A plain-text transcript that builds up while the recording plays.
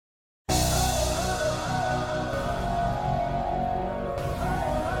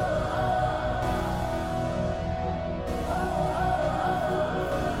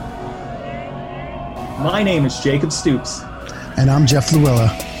My name is Jacob Stoops. And I'm Jeff Luella.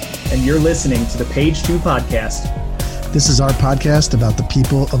 And you're listening to the Page 2 Podcast. This is our podcast about the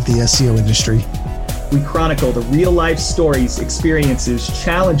people of the SEO industry. We chronicle the real-life stories, experiences,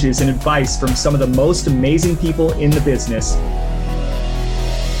 challenges, and advice from some of the most amazing people in the business.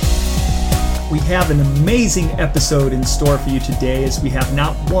 We have an amazing episode in store for you today as we have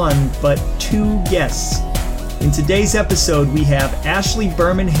not one, but two guests. In today's episode, we have Ashley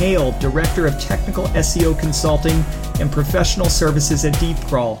Berman Hale, Director of Technical SEO Consulting and Professional Services at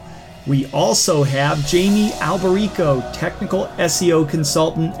DeepCrawl. We also have Jamie Alberico, Technical SEO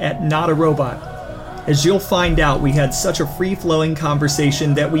Consultant at Not a Robot. As you'll find out, we had such a free-flowing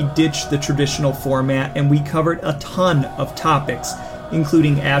conversation that we ditched the traditional format and we covered a ton of topics,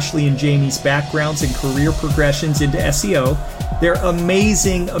 including Ashley and Jamie's backgrounds and career progressions into SEO, their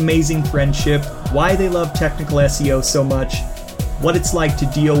amazing friendship, why they love technical SEO so much, what it's like to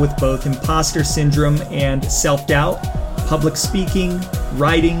deal with both imposter syndrome and self-doubt, public speaking,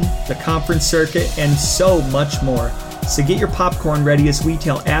 writing, the conference circuit, and so much more. So get your popcorn ready as we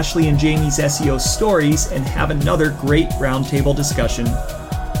tell Ashley and Jamie's SEO stories and have another great roundtable discussion.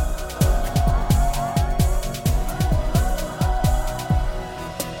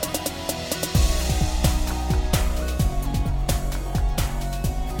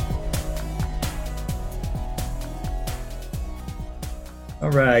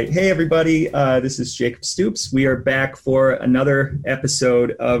 All right. Hey, everybody. This is Jacob Stoops. We are back for another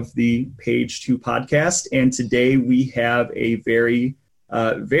episode of the Page 2 podcast. And today we have a very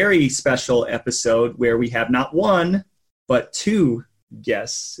special episode where we have not one, but two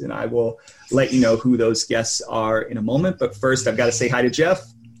guests. And I will let you know who those guests are in a moment. But first, I've got to say hi to Jeff.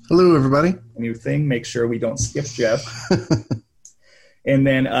 Hello, everybody. New thing. Make sure we don't skip Jeff. And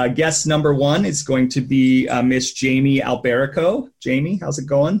then guest number one is going to be Miss Jamie Alberico. Jamie, how's it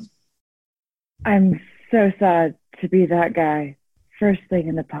going? I'm so sad to be that guy. First thing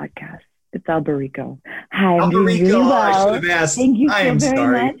in the podcast. It's Alberico. Hi, I'm doing really well. I should have asked. Thank you I am very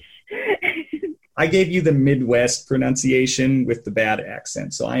sorry. much. I gave you the Midwest pronunciation with the bad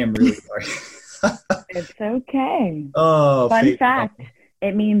accent, so I am really sorry. It's okay. Oh, Fun fact,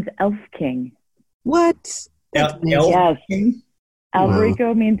 it means elf king. What? Elf Yes. King?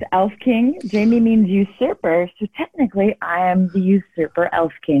 Alberico means elf king. Jamie means usurper. So technically, I am the usurper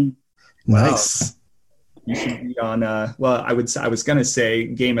elf king. Nice. You should be on, I was going to say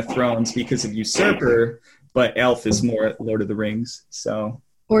Game of Thrones because of usurper, but elf is more Lord of the Rings. So.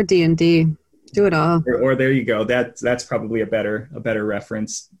 Or D&D. Do it all. Or there you go. That's probably a better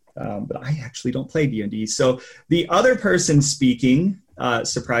reference. But I actually don't play D&D. So the other person speaking,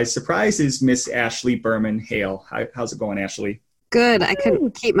 surprise, is Miss Ashley Berman Hale. How's it going, Ashley? Good. I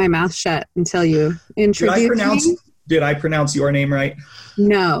couldn't keep my mouth shut until you introduced me. Did I pronounce your name right?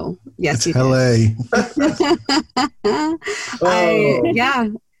 No. Yes, you did. Yeah.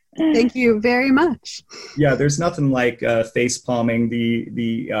 Thank you very much. Yeah, there's nothing like face palming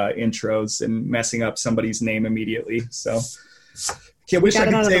the intros and messing up somebody's name immediately. So, I wish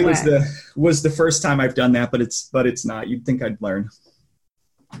I could say it was the first time I've done that, but it's not. You'd think I'd learn.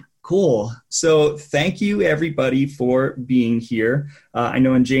 Cool. So thank you, everybody, for being here. I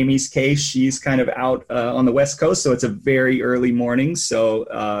know in Jamie's case, she's kind of out on the West Coast, so it's a very early morning,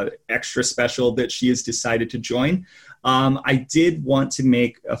 so extra special that she has decided to join. I did want to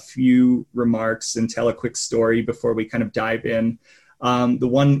make a few remarks and tell a quick story before we kind of dive in. The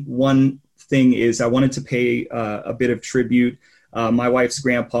one thing is I wanted to pay a bit of tribute. My wife's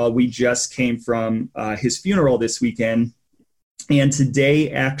grandpa, we just came from his funeral this weekend. And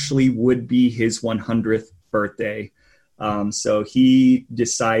today actually would be his 100th birthday. So he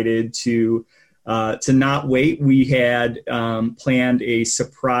decided to not wait. We had planned a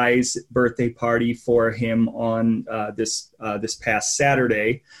surprise birthday party for him on this past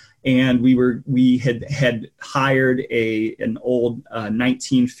Saturday. And we had hired an old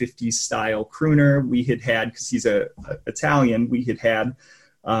 1950s style crooner. We had, because he's Italian, we had,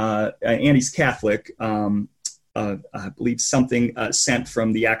 and he's Catholic, I believe something sent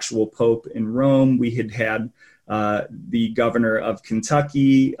from the actual Pope in Rome. We had the governor of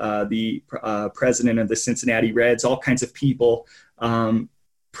Kentucky, the president of the Cincinnati Reds, all kinds of people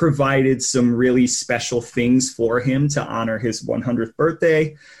provided some really special things for him to honor his 100th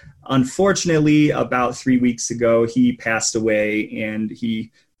birthday. Unfortunately, about 3 weeks ago, he passed away and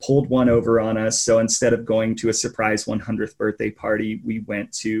he pulled one over on us. So instead of going to a surprise 100th birthday party, we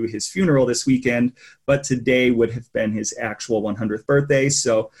went to his funeral this weekend, but today would have been his actual 100th birthday.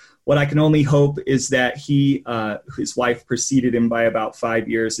 So what I can only hope is that his wife preceded him by about 5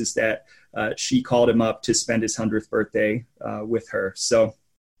 years, is that she called him up to spend his 100th birthday with her. So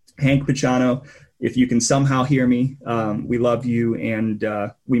Hank Picciano, if you can somehow hear me, we love you and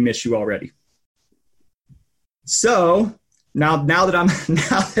we miss you already. So now that I'm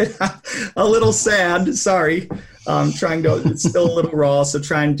a little sad, sorry, it's still a little raw, so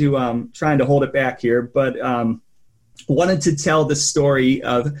trying to hold it back here, but wanted to tell the story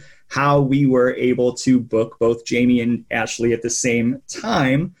of how we were able to book both Jamie and Ashley at the same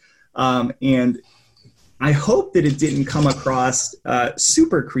time. And I hope that it didn't come across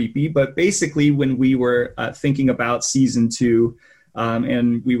super creepy, but basically when we were thinking about season 2,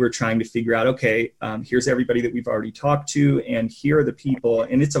 and we were trying to figure out, okay, here's everybody that we've already talked to, and here are the people,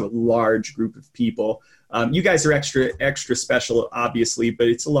 and it's a large group of people. You guys are extra special, obviously, but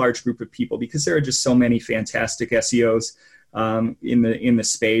it's a large group of people because there are just so many fantastic SEOs in the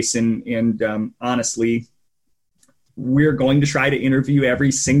space, and honestly, we're going to try to interview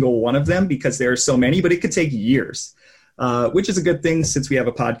every single one of them because there are so many, but it could take years. Which is a good thing since we have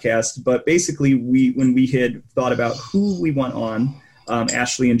a podcast. But basically, when we had thought about who we want on,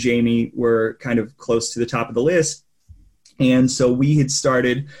 Ashley and Jamie were kind of close to the top of the list. And so we had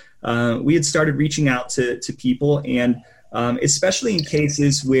started reaching out to people, and especially in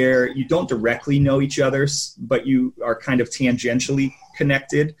cases where you don't directly know each other, but you are kind of tangentially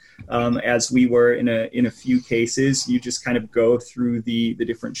connected, as we were in a few cases. You just kind of go through the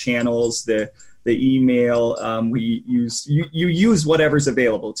different channels, the email, you use whatever's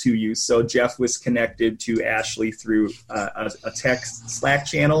available to you. So Jeff was connected to Ashley through a text Slack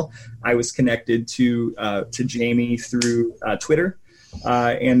channel. I was connected to Jamie through Twitter.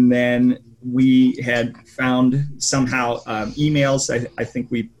 And then we had found somehow emails. I think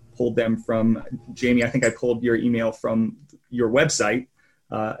we pulled them from Jamie. I think I pulled your email from your website.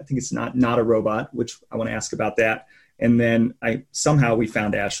 I think it's not a robot, which I want to ask about that. And then we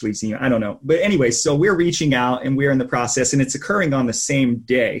found Ashley's email. I don't know. But anyway, so we're reaching out and we're in the process, and it's occurring on the same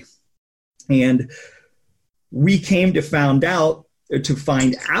day. And we came to find out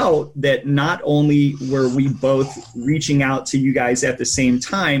that not only were we both reaching out to you guys at the same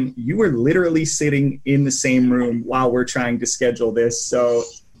time, you were literally sitting in the same room while we're trying to schedule this. So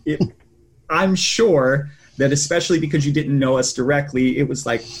I'm sure that especially because you didn't know us directly, it was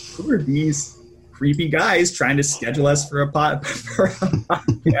like, who are these creepy guys trying to schedule us for a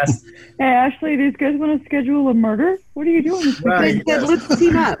podcast? Hey, Ashley, these guys want to schedule a murder? What are you doing? Right, yes. Let's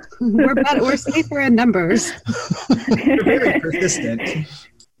team up. We're safer in numbers. They're very persistent.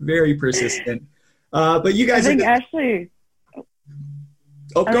 Very persistent. But you guys I think Ashley...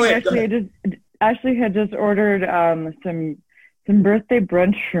 Oh, go ahead. Ashley had just ordered some birthday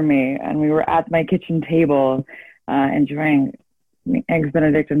brunch for me, and we were at my kitchen table enjoying Eggs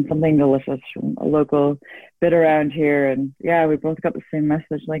Benedict and something delicious from a local bit around here. And yeah, we both got the same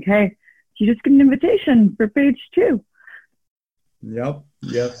message, like, hey, you just get an invitation for page 2. Yep.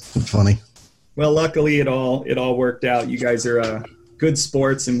 Funny. Well, luckily it all worked out. You guys are good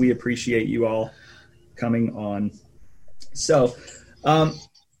sports, and we appreciate you all coming on. So,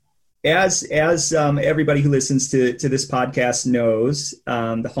 as everybody who listens to this podcast knows,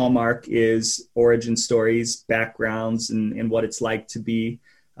 the hallmark is origin stories, backgrounds, and what it's like to be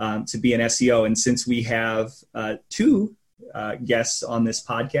an SEO. And since we have 2 guests on this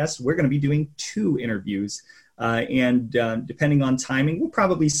podcast, we're going to be doing 2 interviews. And depending on timing, we'll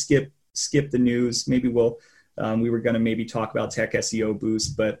probably skip the news. Maybe we were going to maybe talk about Tech SEO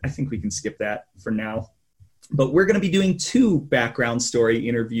Boost, but I think we can skip that for now. But we're going to be doing 2 background story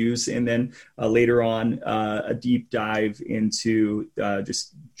interviews, and then later on a deep dive into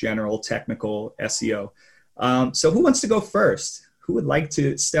just general technical SEO. So who wants to go first? Who would like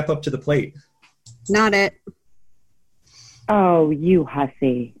to step up to the plate? Not it. Oh, you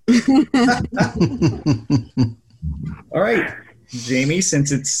hussy. All right, Jamie,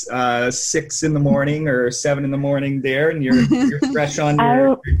 since it's 6 in the morning or 7 in the morning there, and you're fresh on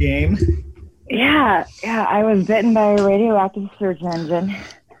your game. Yeah, I was bitten by a radioactive search engine,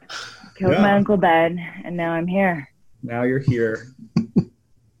 killed my Uncle Ben, and now I'm here. Now you're here,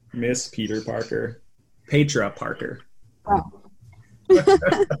 Miss Petra Parker. Oh.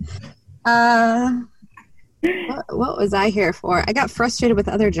 What was I here for? I got frustrated with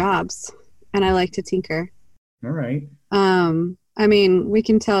other jobs, and I like to tinker. All right. I mean, we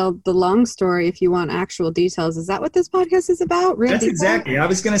can tell the long story if you want actual details. Is that what this podcast is about? That's exactly. I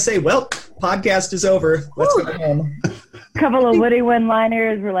was going to say, well, podcast is over. Let's go home. A couple of witty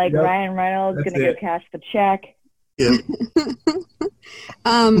one-liners were like, Ryan Reynolds going to go cash the check. Yep.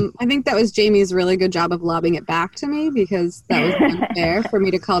 I think that was Jamie's really good job of lobbing it back to me because that was unfair for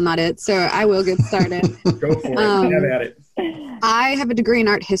me to call not it. So I will get started. Go for it. Have at it. I have a degree in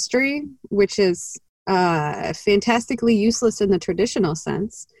art history, which is fantastically useless in the traditional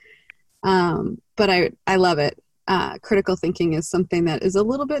sense. But but I love it. Critical thinking is something that is a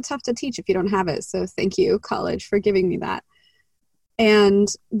little bit tough to teach if you don't have it. So thank you, college, for giving me that. And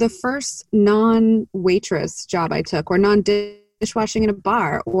the first non-waitress job I took, or non-dishwashing in a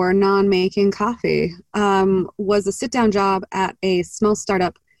bar, or non-making coffee, was a sit-down job at a small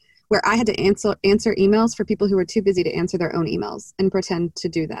startup where I had to answer emails for people who were too busy to answer their own emails and pretend to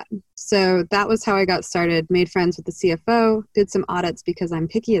do that. So that was how I got started, made friends with the CFO, did some audits because I'm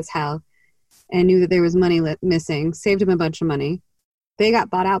picky as hell, and knew that there was money missing, saved him a bunch of money. They got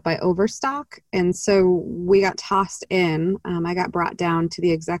bought out by Overstock, and so we got tossed in. I got brought down to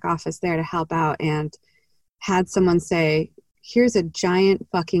the exec office there to help out and had someone say, here's a giant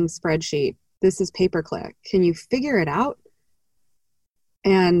fucking spreadsheet. This is pay-per-click. Can you figure it out?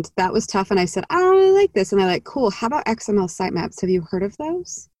 And that was tough. And I said, I don't really like this. And they're like, cool, how about XML sitemaps? Have you heard of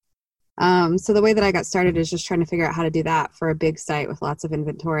those? So the way that I got started is just trying to figure out how to do that for a big site with lots of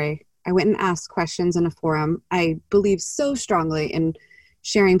inventory. I went and asked questions in a forum. I believe so strongly in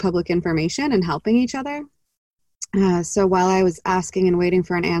sharing public information and helping each other. So while I was asking and waiting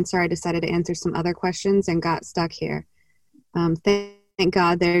for an answer, I decided to answer some other questions and got stuck here. Thank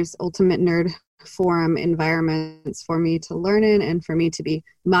God there's ultimate nerd forum environments for me to learn in and for me to be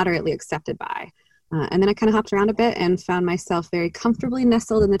moderately accepted by. And then I kind of hopped around a bit and found myself very comfortably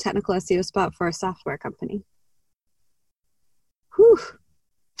nestled in the technical SEO spot for a software company. Whew.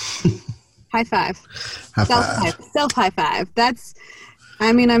 High five. Self high five.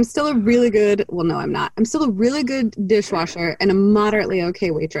 I'm still a really good, well, no, I'm not. I'm still a really good dishwasher and a moderately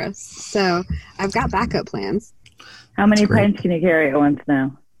okay waitress. So I've got backup plans. How many pints can you carry at once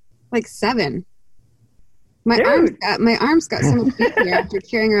now? Like 7. My arms got so much beefier after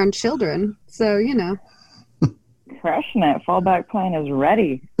carrying around children. So, you know. Crushing it. Fallback plan is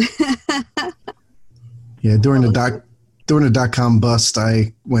ready. Yeah, during the dot-com bust,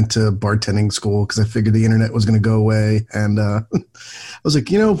 I went to bartending school because I figured the internet was going to go away. And I was like,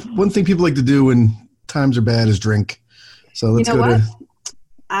 one thing people like to do when times are bad is drink. So let's go to...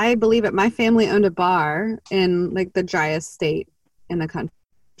 I believe it. My family owned a bar in like the driest state in the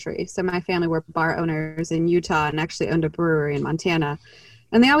country. So my family were bar owners in Utah and actually owned a brewery in Montana.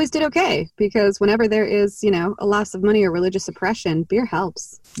 And they always did okay because whenever there is, a loss of money or religious oppression, beer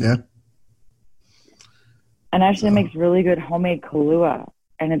helps. Yeah. And Ashley makes really good homemade Kahlua.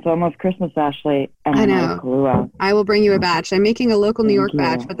 And it's almost Christmas, Ashley. And I know. Kahlua. I will bring you a batch. I'm making a local New York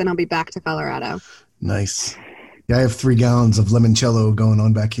batch, but then I'll be back to Colorado. Nice. Yeah, I have 3 gallons of limoncello going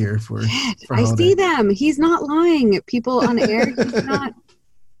on back here for I see them. He's not lying. People on air, he's not.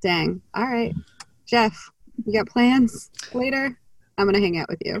 Dang. All right. Jeff, you got plans later? I'm going to hang out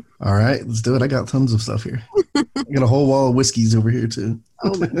with you. All right. Let's do it. I got tons of stuff here. I got a whole wall of whiskeys over here, too.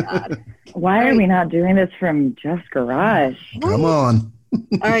 Oh, my God. Why are we not doing this from Jeff's garage? Come on.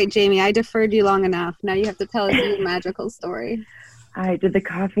 All right, Jamie, I deferred you long enough. Now you have to tell us your magical story. I did the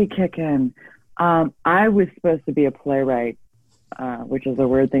coffee kick in. I was supposed to be a playwright, which is a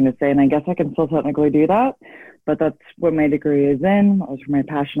weird thing to say, and I guess I can still technically do that. But that's what my degree is in. That was where my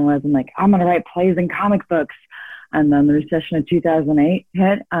passion was. I'm like, I'm going to write plays and comic books. And then the recession of 2008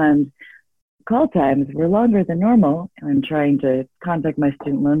 hit, and call times were longer than normal. And I'm trying to contact my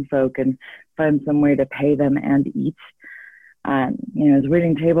student loan folk and find some way to pay them and eat. I was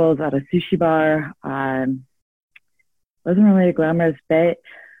waiting tables at a sushi bar. Wasn't really a glamorous bit.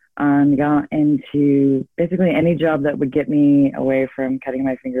 Got into basically any job that would get me away from cutting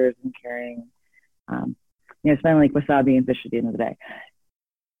my fingers and carrying smelling like wasabi and fish at the end of the day.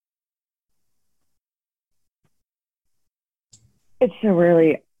 It's so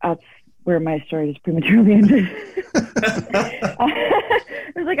really, that's where my story just prematurely ended.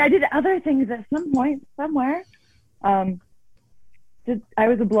 It was like I did other things at some point, somewhere. I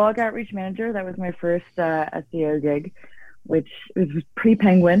was a blog outreach manager. That was my first SEO gig, which was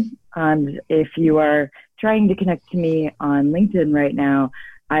pre-Penguin. And if you are trying to connect to me on LinkedIn right now,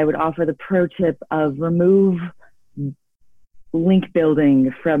 I would offer the pro tip of remove link building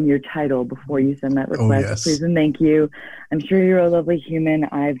from your title before you send that request. Oh, yes. Please and thank you. I'm sure you're a lovely human.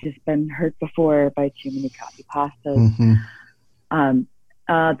 I've just been hurt before by too many copy pastas.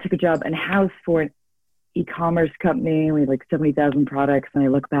 Mm-hmm. Took a job in-house for an e-commerce company. We had like 70,000 products. And I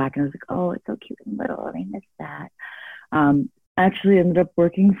look back and I was like, oh, it's so cute and little. And I miss that. Actually ended up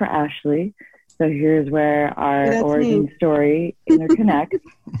working for Ashley. So here's where our origin story interconnects.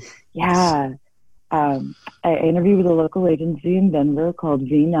 Yeah. I interviewed with a local agency in Denver called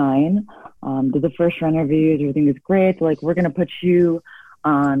V9. Did the first interviews. Everything was great. They're like, we're going to put you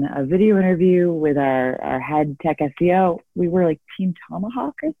on a video interview with our head tech SEO. We were like Team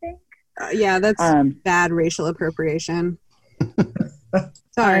Tomahawk, I think. Yeah, that's bad racial appropriation.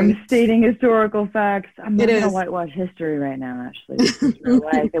 Sorry. I'm stating historical facts. I'm not going to is. whitewash history right now, Ashley. This is real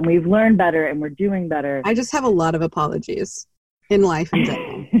life, and we've learned better, and we're doing better. I just have a lot of apologies in life in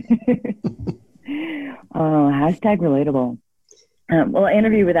general. Oh, hashtag relatable. Well,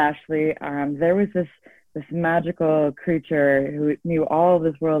 interview with Ashley. There was this magical creature who knew all of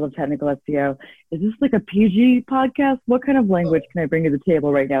this world of technical SEO. Is this like a PG podcast? What kind of language can I bring to the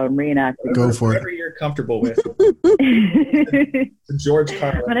table right now and reenact? Go for it. Whatever you're comfortable with. George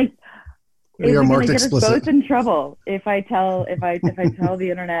Carlin. But We are marked get us explicit. both in trouble if I tell the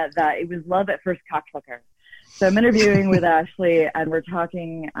internet that it was love at first cocksucker. So I'm interviewing with Ashley, and we're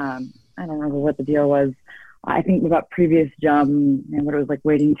talking. I don't remember what the deal was. I think about previous jobs and what it was like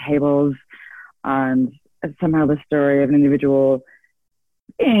waiting tables, and somehow the story of an individual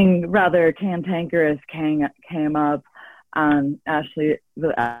being rather cantankerous came up. Ashley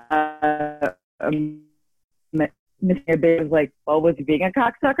missing a bit was like, well, was he being a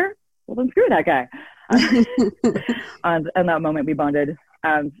cocksucker? Well, then screw that guy. And in that moment, we bonded.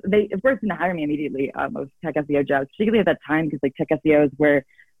 They, of course, didn't hire me immediately. Most tech SEO jobs, particularly at that time, because like tech SEOs were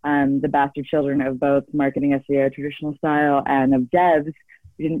the bastard children of both marketing SEO, traditional style, and of devs.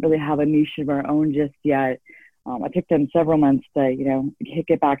 We didn't really have a niche of our own just yet. I took them several months to,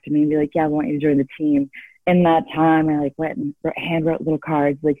 get back to me and be like, yeah, I want you to join the team. In that time, I went and handwrote little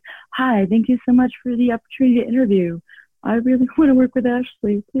cards like, hi, thank you so much for the opportunity to interview. I really want to work with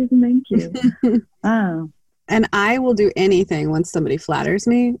Ashley. Please and thank you. Oh. And I will do anything once somebody flatters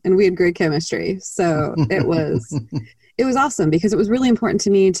me, and we had great chemistry. So it was awesome because it was really important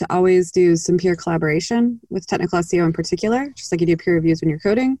to me to always do some peer collaboration with technical SEO in particular, just like you do peer reviews when you're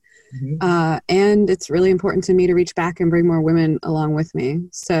coding. Mm-hmm. And it's really important to me to reach back and bring more women along with me.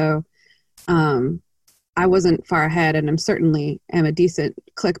 So I wasn't far ahead, and I'm certainly am a decent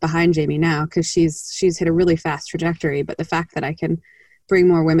click behind Jamie now because she's hit a really fast trajectory. But the fact that I can bring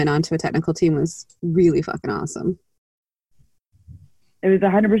more women onto a technical team was really fucking awesome. It was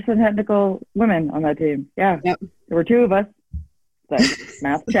 100% technical women on that team. Yeah. Yep. There were two of us. So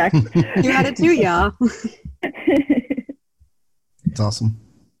math check. You had it too, y'all. It's awesome.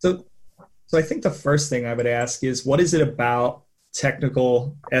 So I think the first thing I would ask is, what is it about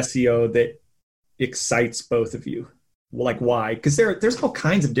technical SEO that excites both of you? Like, why? Because there's all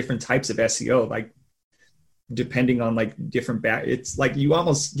kinds of different types of SEO, like depending on like different it's like you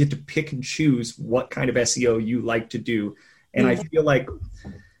almost get to pick and choose what kind of SEO you like to do. And I feel like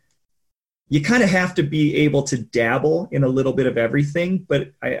you kind of have to be able to dabble in a little bit of everything,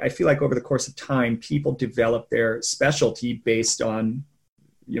 but I feel like over the course of time, people develop their specialty based on,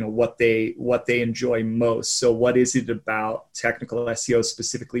 what they enjoy most. So what is it about technical SEO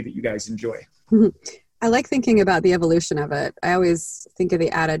specifically that you guys enjoy? I like thinking about the evolution of it. I always think of the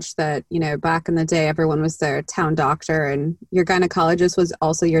adage that, back in the day, everyone was their town doctor and your gynecologist was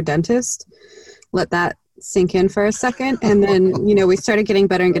also your dentist. Let that sink in for a second. And then, we started getting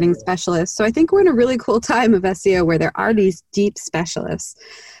better and getting specialists. So I think we're in a really cool time of SEO where there are these deep specialists.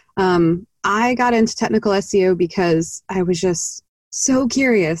 I got into technical SEO because I was just so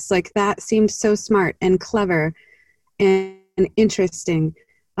curious. Like that seemed so smart and clever and interesting.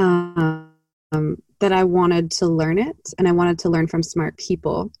 That I wanted to learn it, and I wanted to learn from smart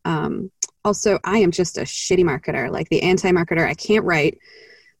people. Also, I am just a shitty marketer, like the anti-marketer. I can't write.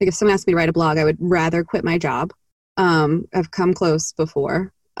 Like if someone asked me to write a blog, I would rather quit my job. I've come close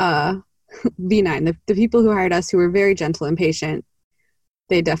before. V9, the people who hired us who were very gentle and patient,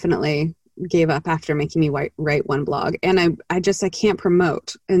 they definitely gave up after making me write one blog. And I can't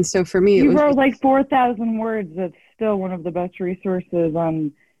promote. And so for me, you wrote like 4,000 words. That's still one of the best resources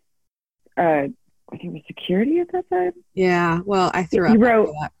on I think it was security at that time. Yeah, well, I threw up.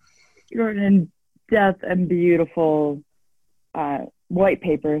 You wrote an in-depth and beautiful white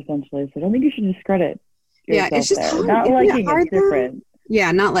paper, essentially. So I don't think you should discredit yourself. Yeah, it's just hard. Not liking it's different.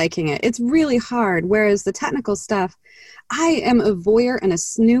 Yeah, not liking it. It's really hard. Whereas the technical stuff, I am a voyeur and a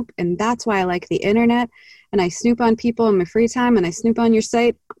snoop, and that's why I like the internet. And I snoop on people in my free time, and I snoop on your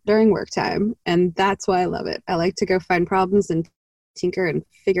site during work time. And that's why I love it. I like to go find problems and tinker and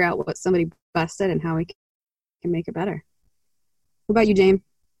figure out what somebody busted and how we can make it better. What about you, Jane?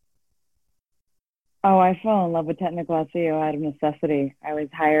 Oh, I fell in love with technical SEO out of necessity. I was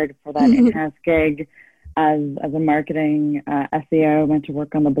hired for that in-house gig as a marketing SEO, went to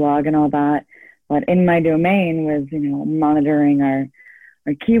work on the blog and all that. But in my domain was, monitoring our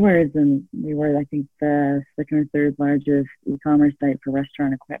keywords, and we were, I think, the second or third largest e-commerce site for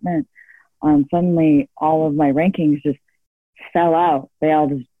restaurant equipment. Suddenly, all of my rankings just fell out. They all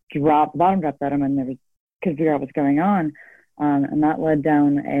just dropped, bottom dropped out of them, and couldn't figure out what's going on. And that led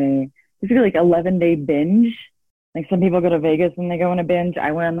down basically like 11-day binge Like some people go to Vegas and they go on a binge.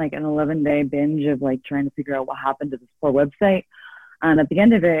 I went on like an 11-day binge of like trying to figure out what happened to this poor website. And at the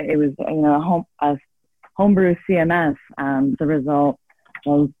end of it, it was, a homebrew CMS. The result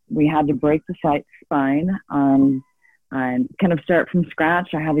was we had to break the site's spine and kind of start from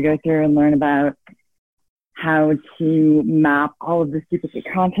scratch. I had to go through and learn about how to map all of this duplicate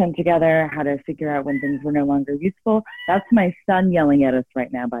content together, how to figure out when things were no longer useful. That's my son yelling at us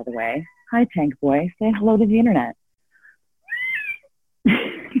right now, by the way. Hi, Tank Boy. Say hello to the internet.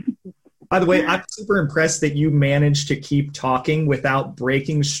 By the way, I'm super impressed that you managed to keep talking without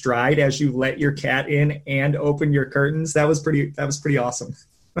breaking stride as you let your cat in and open your curtains. That was pretty awesome.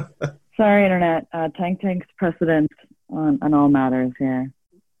 Sorry, internet. Tank's precedent on all matters here.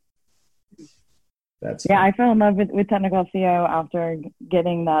 I fell in love with technical SEO after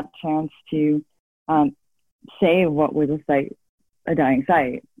getting that chance to save what was a dying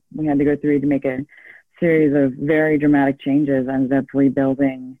site. We had to go through to make a series of very dramatic changes. I ended up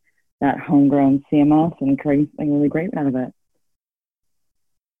rebuilding that homegrown CMS and creating something really great out of it.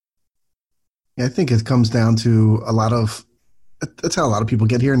 Yeah, I think it comes down to that's how a lot of people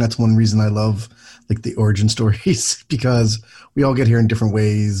get here. And that's one reason I love like the origin stories, because we all get here in different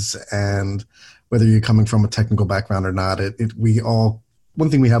ways. And whether you're coming from a technical background or not, one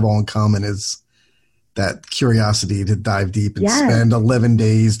thing we have all in common is that curiosity to dive deep and spend 11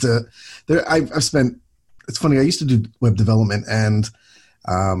 days it's funny. I used to do web development, and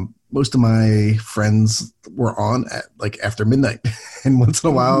most of my friends were on at like after midnight. And once in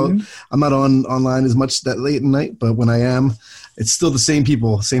a while, I'm not online as much that late at night, but when I am, it's still the same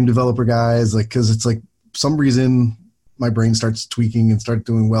people, same developer guys, like, cause it's like some reason my brain starts tweaking and start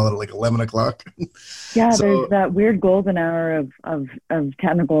doing well at like 11 o'clock. Yeah. So, there's that weird golden hour of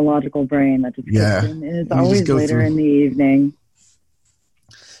technical logical brain that just kicks in, and it's always later in the evening.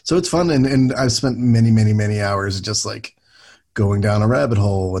 So it's fun. And I've spent many, many, many hours just like going down a rabbit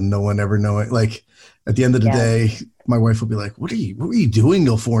hole and no one ever knowing. Like at the end of the day, my wife will be like, what were you doing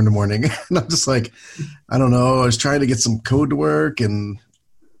till 4 a.m? And I'm just like, I don't know. I was trying to get some code to work, and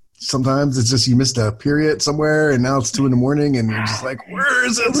sometimes it's just you missed a period somewhere and now it's 2 a.m. and you're just like, where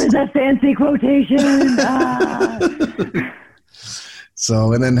is it? Where's that fancy quotation?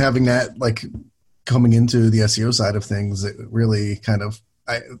 So, and then having that like coming into the SEO side of things, it really kind of,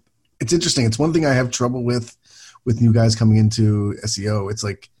 it's interesting. It's one thing I have trouble with new guys coming into SEO. It's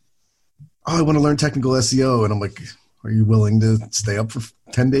like, oh, I want to learn technical SEO. And I'm like, are you willing to stay up for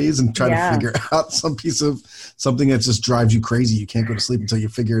 10 days and try to figure out something that just drives you crazy? You can't go to sleep until you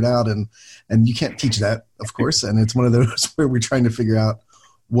figure it out. And you can't teach that, of course. And it's one of those where we're trying to figure out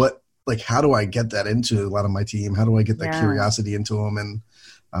how do I get that into a lot of my team? How do I get that curiosity into them? And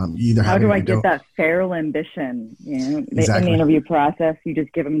how do I get that feral ambition? In the interview process, you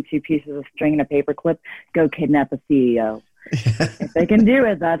just give them 2 pieces of string and a paperclip, go kidnap a CEO. If they can do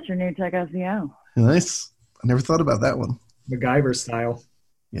it, that's your new tech SEO. Nice. I never thought about that one. MacGyver style.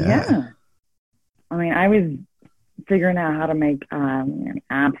 Yeah. I mean, I was figuring out how to make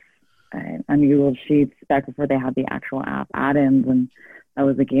apps on Google Sheets back before they had the actual app add-ins, and that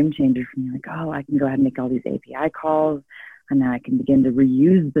was a game changer for me. Like, oh, I can go ahead and make all these API calls, and now I can begin to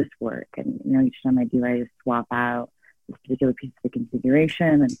reuse this work. And each time I do, I just swap out this particular piece of the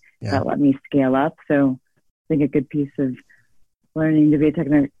configuration, and that let me scale up. So I think a good piece of learning to be a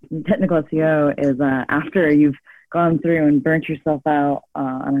technical SEO is after you've gone through and burnt yourself out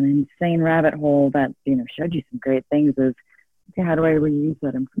on an insane rabbit hole that showed you some great things, is okay, how do I reuse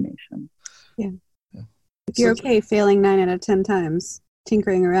that information? Yeah. If you're okay failing 9 out of 10 times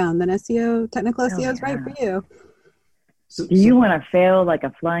tinkering around, then technical SEO is right for you. Do you want to fail like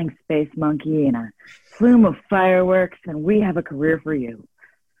a flying space monkey in a plume of fireworks? And we have a career for you.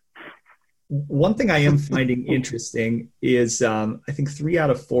 One thing I am finding interesting is I think 3 out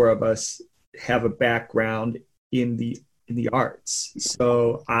of 4 of us have a background in the arts.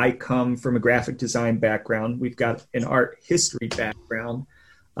 So I come from a graphic design background. We've got an art history background,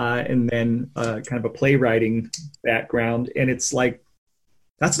 and then kind of a playwriting background. And it's like,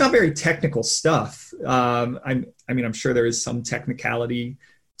 that's not very technical stuff. I'm sure there is some technicality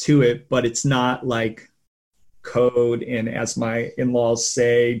to it, but it's not like code. And as my in-laws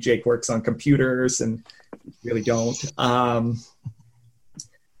say, Jake works on computers, and really don't.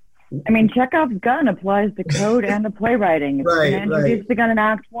 Chekhov's gun applies to code and to playwriting. If you're going to introduce the gun in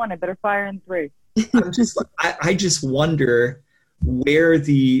Act 1, I better fire in 3. I just wonder where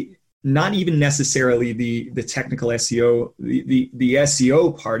not even necessarily the technical SEO, the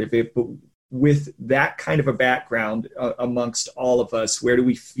SEO part of it, but with that kind of a background amongst all of us, where do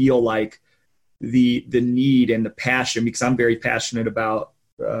we feel like the need and the passion? Because I'm very passionate about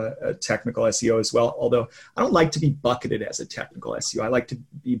a technical SEO as well. Although I don't like to be bucketed as a technical SEO. I like to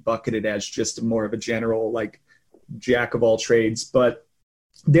be bucketed as just more of a general, like, jack of all trades. But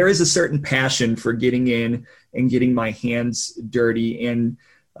there is a certain passion for getting in and getting my hands dirty and,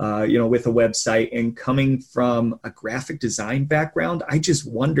 with a website. And coming from a graphic design background, I just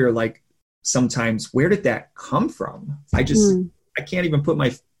wonder, like, sometimes, where did that come from? I can't even put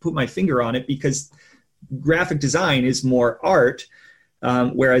my finger on it, because graphic design is more art,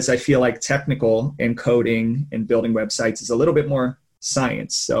 whereas I feel like technical and coding and building websites is a little bit more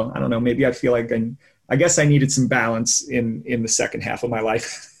science. So I don't know, maybe I feel like I guess I needed some balance in the second half of my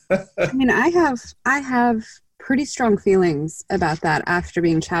life. I mean, I have pretty strong feelings about that after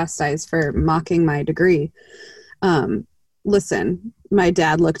being chastised for mocking my degree. Listen, my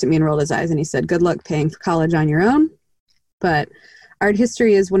dad looked at me and rolled his eyes and he said, "Good luck paying for college on your own." But art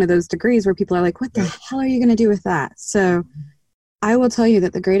history is one of those degrees where people are like, "What the hell are you going to do with that?" So I will tell you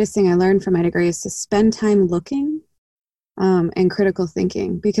that the greatest thing I learned from my degree is to spend time looking and critical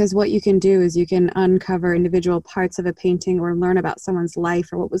thinking, because what you can do is you can uncover individual parts of a painting or learn about someone's life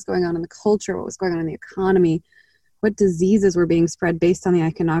or what was going on in the culture, what was going on in the economy, what diseases were being spread based on the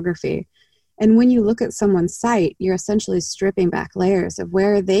iconography. And when you look at someone's site, you're essentially stripping back layers of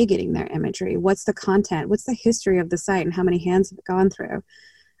where are they getting their imagery, what's the content, what's the history of the site, and how many hands have it gone through.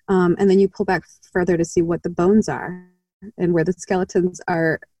 And then you pull back further to see what the bones are and where the skeletons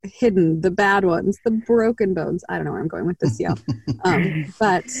are hidden, the bad ones, the broken bones. I don't know where I'm going with this, y'all.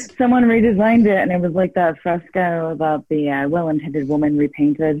 But someone redesigned it, and it was like that fresco about the well-intended woman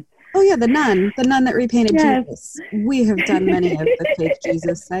repainted. Oh yeah, the nun that repainted Jesus. We have done many of the fake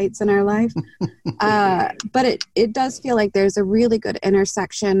Jesus sites in our life. But it does feel like there's a really good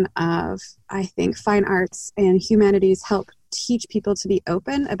intersection of, I think, fine arts and humanities help teach people to be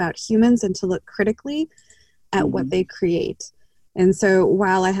open about humans and to look critically at what they create. And so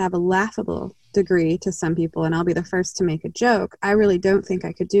while I have a laughable degree to some people, and I'll be the first to make a joke, I really don't think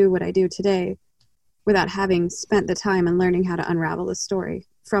I could do what I do today without having spent the time and learning how to unravel a story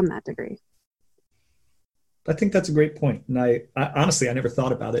from that degree. I think that's a great point. And I honestly, I never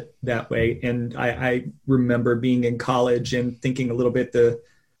thought about it that way. And I remember being in college and thinking a little bit the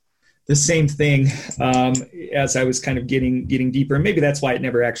same thing as I was kind of getting deeper. And maybe that's why it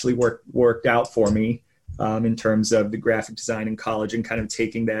never actually worked out for me in terms of the graphic design in college and kind of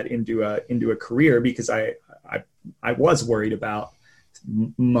taking that into a career, because I was worried about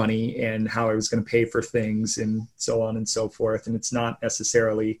money and how I was going to pay for things and so on and so forth. And it's not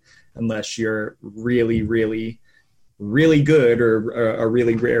necessarily, unless you're really, really, really good or a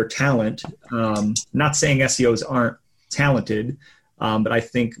really rare talent. Not saying SEOs aren't talented, but I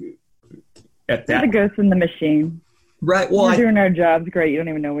think at that, the ghost in the machine. Right. Well, we're doing our jobs great. You don't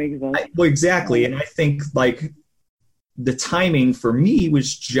even know we exist. Well, exactly. And I think, like, the timing for me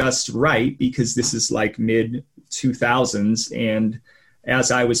was just right, because this is like mid 2000s. And as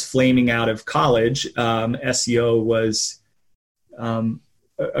I was flaming out of college, SEO was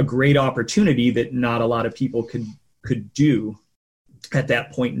a great opportunity that not a lot of people could do at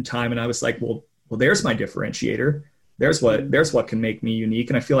that point in time. And I was like, well, there's my differentiator. There's what can make me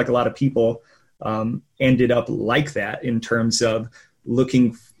unique. And I feel like a lot of people ended up like that in terms of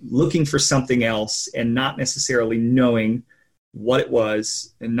looking for something else and not necessarily knowing what it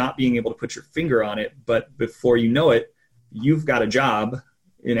was and not being able to put your finger on it. But before you know it, you've got a job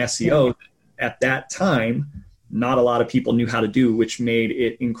in SEO at that time not a lot of people knew how to do, which made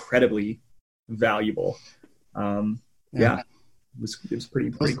it incredibly valuable. It was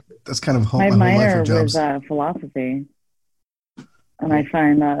pretty cool. That's kind of my minor jobs. was philosophy. And I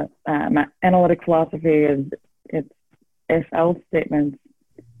find that my analytic philosophy is it's if-else statements.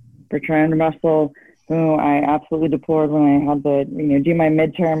 Bertrand Russell, who I absolutely deplored when I had to do my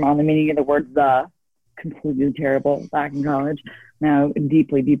midterm on the meaning of the word "the," completely terrible back in college. Now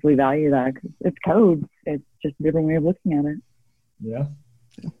deeply, deeply value that, because it's code. It's just a different way of looking at it. Yeah.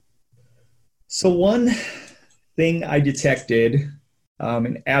 So one thing I detected,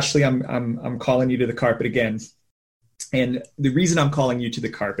 and Ashley, I'm calling you to the carpet again. And the reason I'm calling you to the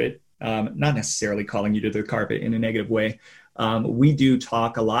carpet, not necessarily calling you to the carpet in a negative way, we do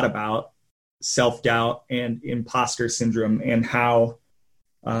talk a lot about self-doubt and imposter syndrome and how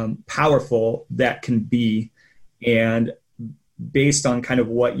powerful that can be. And based on kind of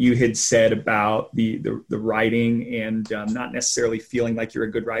what you had said about the writing and not necessarily feeling like you're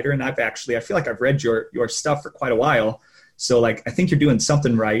a good writer. And I feel like I've read your stuff for quite a while. So like, I think you're doing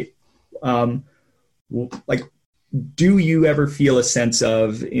something right. Like, do you ever feel a sense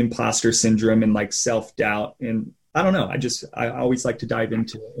of imposter syndrome and like self-doubt? And I don't know. I always like to dive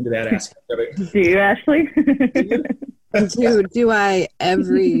into that aspect of it. Do you, Ashley? Do I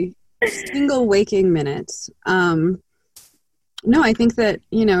every single waking minute? No, I think that,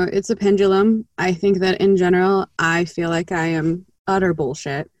 it's a pendulum. I think that in general, I feel like I am utter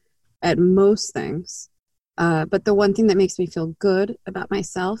bullshit at most things. But the one thing that makes me feel good about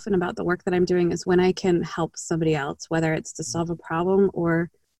myself and about the work that I'm doing is when I can help somebody else, whether it's to solve a problem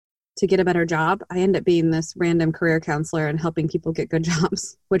or to get a better job. I end up being this random career counselor and helping people get good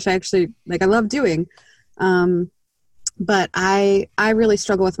jobs, which I actually, I love doing. But I really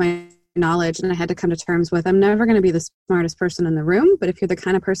struggle with my knowledge, and I had to come to terms with, I'm never going to be the smartest person in the room, but if you're the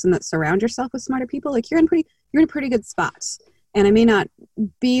kind of person that surround yourself with smarter people, you're in a pretty good spot. And I may not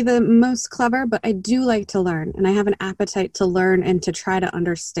be the most clever, but I do like to learn, and I have an appetite to learn and to try to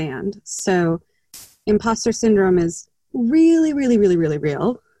understand. So imposter syndrome is really, really, really, really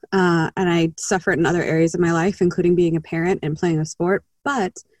real. And I suffer it in other areas of my life, including being a parent and playing a sport.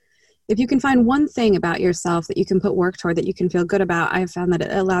 But if you can find one thing about yourself that you can put work toward, that you can feel good about, I've found that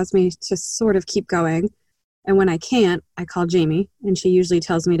it allows me to sort of keep going. And when I can't, I call Jamie, and she usually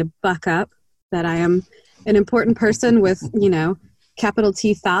tells me to buck up, that I am an important person with, capital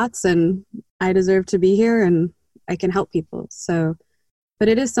T thoughts, and I deserve to be here and I can help people. So, but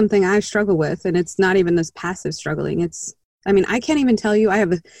it is something I struggle with, and it's not even this passive struggling. I can't even tell you. I have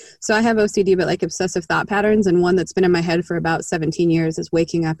OCD, but obsessive thought patterns. And one that's been in my head for about 17 years is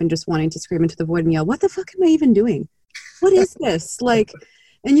waking up and just wanting to scream into the void and yell, what the fuck am I even doing? What is this?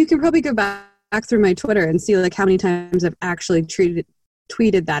 And you can probably go back through my Twitter and see how many times I've actually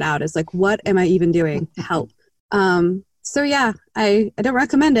tweeted that out as what am I even doing? Help. So yeah, I don't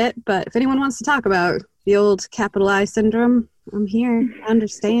recommend it, but if anyone wants to talk about the old capital I syndrome, I'm here. I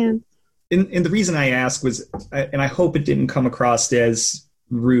understand. And the reason I ask was, and I hope it didn't come across as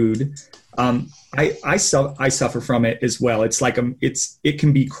rude. I suffer from it as well. It's it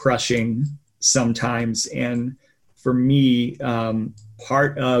can be crushing sometimes. And for me,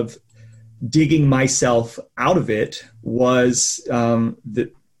 part of digging myself out of it was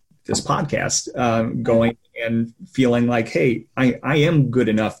this podcast, going and feeling hey, I am good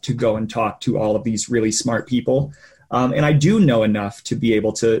enough to go and talk to all of these really smart people. And I do know enough to be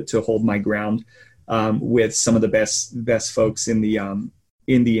able to hold my ground with some of the best folks in the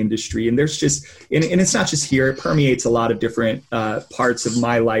industry. And there's just, and it's not just here, it permeates a lot of different parts of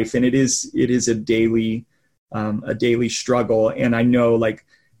my life. And it is a daily struggle. And I know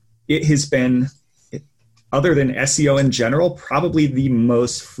it has been, other than SEO in general, probably the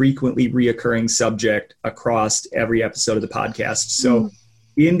most frequently reoccurring subject across every episode of the podcast. So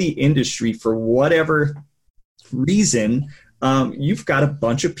in the industry, for whatever reason, you've got a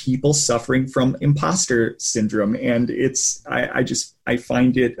bunch of people suffering from imposter syndrome. And I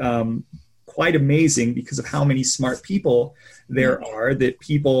find it quite amazing because of how many smart people there are, that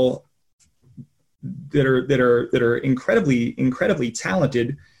people that are incredibly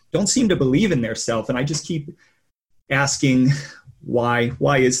talented don't seem to believe in their self. And I just keep asking why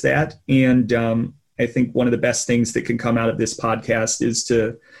is that? And I think one of the best things that can come out of this podcast is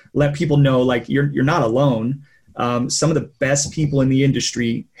to let people know, you're not alone. Some of the best people in the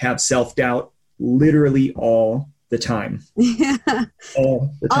industry have self-doubt literally all the time. Yeah.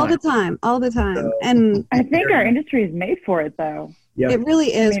 All the time. So, and I think our industry is made for it, though. Yeah. It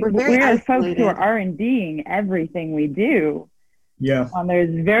really is. We are folks who are R&Ding everything we do. Yeah.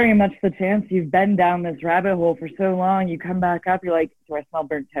 There's very much the chance you've been down this rabbit hole for so long, you come back up, you're like, do I smell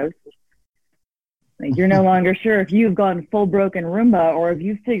burnt toast? You're no longer sure if you've gone full broken Roomba or if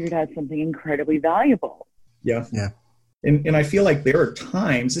you've figured out something incredibly valuable. Yeah. Yeah. And I feel like there are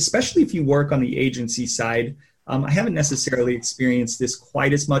times, especially if you work on the agency side, I haven't necessarily experienced this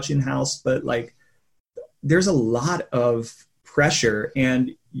quite as much in-house, but there's a lot of pressure,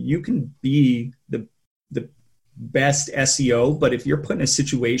 and you can be the best SEO, but if you're put in a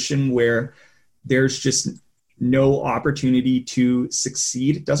situation where there's just no opportunity to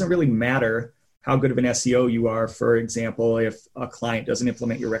succeed, it doesn't really matter how good of an SEO you are. For example, if a client doesn't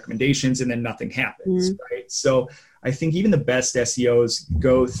implement your recommendations and then nothing happens, right? So I think even the best SEOs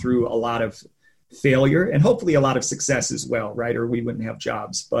go through a lot of failure and hopefully a lot of success as well, right? Or we wouldn't have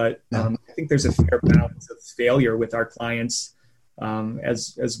jobs. But I think there's a fair balance of failure with our clients,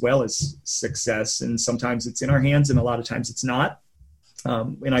 as well as success. And sometimes it's in our hands and a lot of times it's not.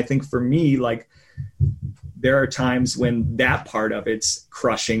 And I think for me, there are times when that part of it's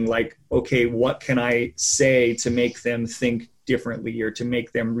crushing, okay, what can I say to make them think differently, or to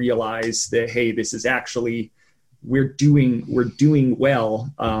make them realize that, hey, this is actually, we're doing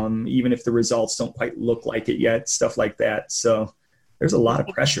well, even if the results don't quite look like it yet, stuff like that. So there's a lot of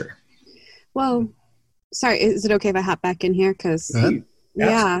pressure. Well, sorry, is it okay if I hop back in here? Because,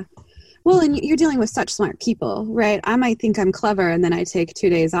 yeah. Well, and you're dealing with such smart people, right? I might think I'm clever, and then I take 2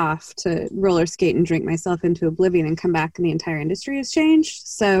 days off to roller skate and drink myself into oblivion and come back and the entire industry has changed.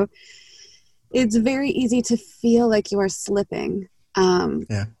 So it's very easy to feel like you are slipping.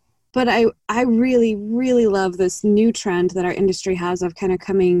 Yeah. But I really, really love this new trend that our industry has of kind of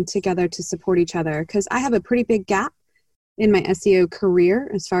coming together to support each other, because I have a pretty big gap in my SEO career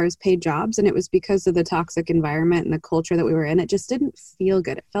as far as paid jobs, and it was because of the toxic environment and the culture that we were in. It just didn't feel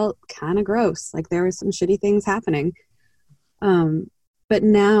good. It felt kind of gross, like there were some shitty things happening. But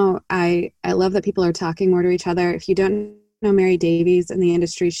now I love that people are talking more to each other. If you don't know Mary Davies in the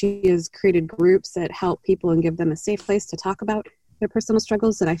industry, she has created groups that help people and give them a safe place to talk about their personal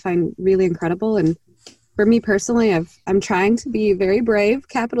struggles that I find really incredible. And for me personally, I'm trying to be very brave,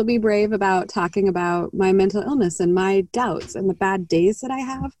 capital B brave, about talking about my mental illness and my doubts and the bad days that I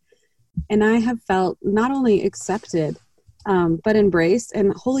have. And I have felt not only accepted, but embraced.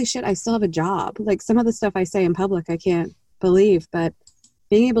 And holy shit, I still have a job. Like some of the stuff I say in public, I can't believe, but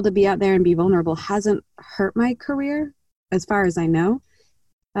being able to be out there and be vulnerable hasn't hurt my career as far as I know.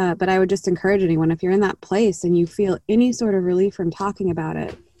 But I would just encourage anyone, if you're in that place and you feel any sort of relief from talking about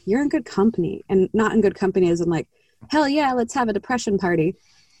it, you're in good company. And not in good company as in like, hell yeah, let's have a depression party.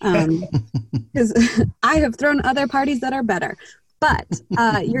 Because I have thrown other parties that are better. But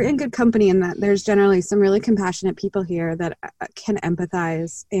you're in good company in that there's generally some really compassionate people here that can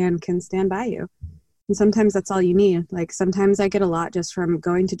empathize and can stand by you. And sometimes that's all you need. Like sometimes I get a lot just from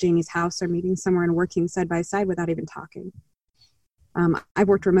going to Jamie's house or meeting somewhere and working side by side without even talking. I've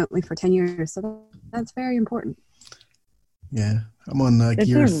worked remotely for 10 years, so that's very important. Yeah, I'm on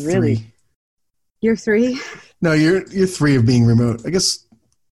year 3. Year 3? No, year 3 of being remote. I guess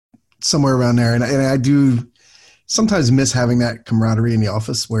somewhere around there. And I do sometimes miss having that camaraderie in the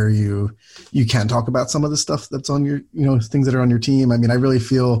office where you can talk about some of the stuff that's on your, things that are on your team. I mean, I really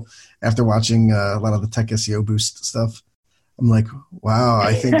feel after watching a lot of the Tech SEO Boost stuff, I'm like, wow,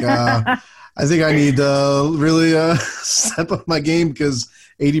 I think I need to really step up my game, because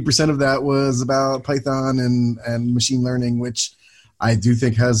 80% of that was about Python and machine learning, which I do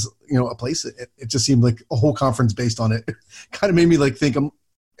think has a place. It just seemed like a whole conference based on it. Kind of made me like think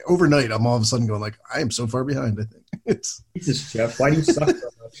overnight I'm all of a sudden going like, I am so far behind. I think it's Jesus, Jeff. Why do you suck so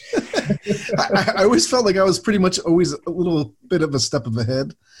much? I always felt like I was pretty much always a little bit of a step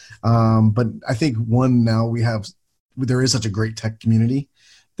ahead. But I think there is such a great tech community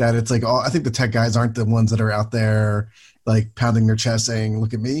that it's like, I think the tech guys aren't the ones that are out there like pounding their chest saying,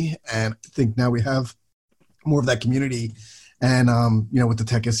 look at me. And I think now we have more of that community. And, with the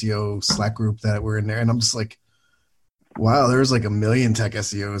Tech SEO Slack group that we're in there, and I'm just like, wow, there's like 1 million Tech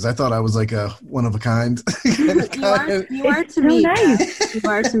SEOs. I thought I was like a one of a kind. You are to me. Nice. You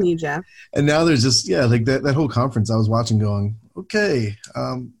are to me, Jeff. And now there's just, like that whole conference I was watching going, okay.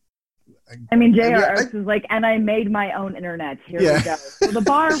 I mean, JR was like, and I made my own internet. Here we go. So the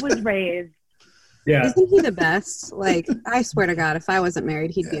bar was raised. Yeah. Isn't he the best? Like, I swear to God, if I wasn't married,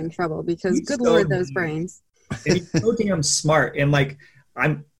 he'd be in trouble, because good Lord, those brains. And he's so damn smart. And like,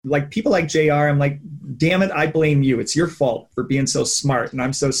 I'm like, people like JR, I'm like, damn it, I blame you. It's your fault for being so smart, and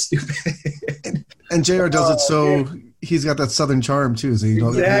I'm so stupid. And JR does it so he's got that Southern charm too. So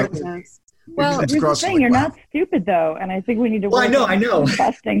exactly. Well, here's the thing, you're not stupid though, and I think we need to work on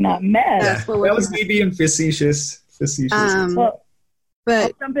busting that myth. That was me being facetious.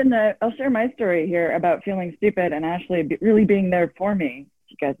 But I'll share my story here about feeling stupid and Ashley really being there for me,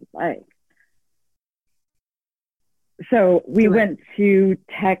 if you guys would like. So we went to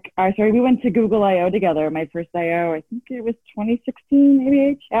Google I.O. together, my first I.O., I think it was 2016,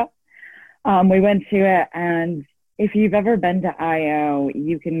 maybe, yeah. We went to it, and if you've ever been to I.O.,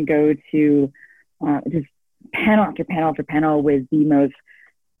 you can go to just panel after panel after panel with the most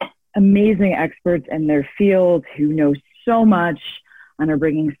amazing experts in their field who know so much and are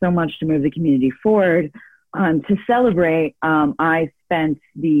bringing so much to move the community forward. To celebrate, I spent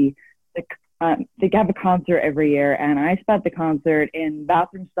they have a concert every year, and I spent the concert in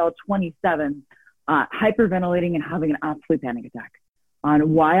bathroom stall 27, hyperventilating and having an absolute panic attack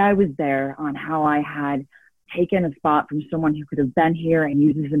on why I was there, on how I had taken a spot from someone who could have been here and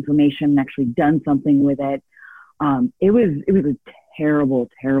used this information and actually done something with it. It was a terrible,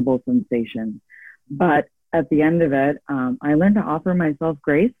 terrible sensation. But at the end of it, I learned to offer myself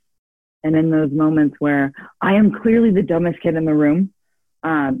grace. And in those moments where I am clearly the dumbest kid in the room,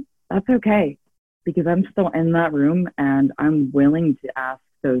 that's okay, because I'm still in that room and I'm willing to ask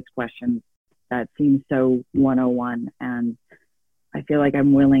those questions that seem so 101. And I feel like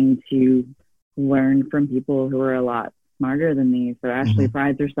I'm willing to learn from people who are a lot smarter than me. So Ashley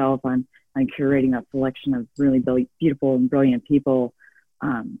prides herself on curating that selection of really beautiful and brilliant people.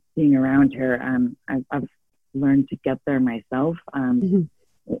 being around her. I've learned to get there myself.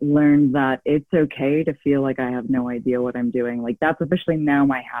 Learned that it's okay to feel like I have no idea what I'm doing. Like, that's officially now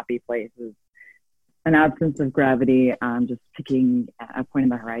my happy place, is an absence of gravity, just picking a point in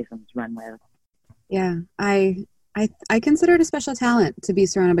the horizon to run with. Yeah, I consider it a special talent to be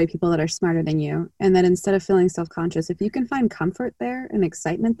surrounded by people that are smarter than you, and that instead of feeling self-conscious, if you can find comfort there and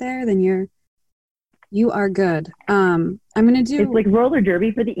excitement there, then you are good. I'm gonna do. It's like roller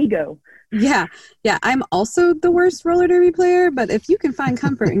derby for the ego. Yeah. I'm also the worst roller derby player, but if you can find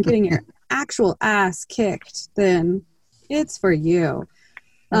comfort in getting your actual ass kicked, then it's for you.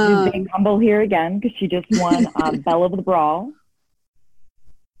 She's being humble here again because she just won Belle of the Brawl.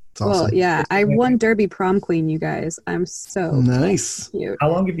 It's awesome. Well, yeah, I won Derby prom queen, you guys. I'm so nice. Cute. How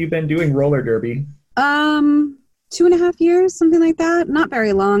long have you been doing roller derby? 2.5 years, something like that. Not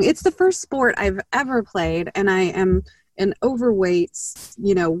very long. It's the first sport I've ever played, and I am an overweight,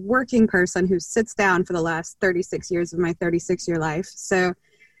 working person who sits down for the last 36 years of my 36-year life. So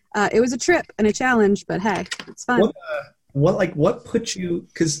it was a trip and a challenge, but hey, it's fun. What put you,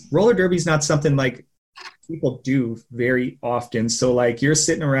 because roller derby is not something like people do very often. So like, you're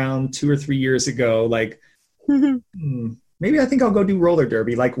sitting around 2 or 3 years ago, like, maybe I think I'll go do roller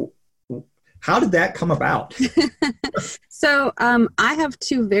derby. Like, how did that come about? So I have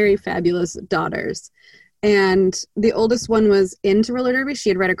 2 very fabulous daughters. And the oldest one was into roller derby. She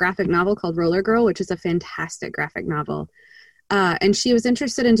had read a graphic novel called Roller Girl, which is a fantastic graphic novel. And she was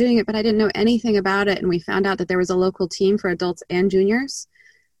interested in doing it, but I didn't know anything about it. And we found out that there was a local team for adults and juniors.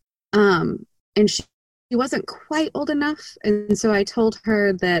 And she wasn't quite old enough. And so I told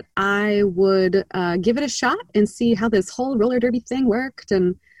her that I would give it a shot and see how this whole roller derby thing worked.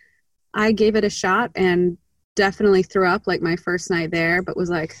 And I gave it a shot and definitely threw up like my first night there, but was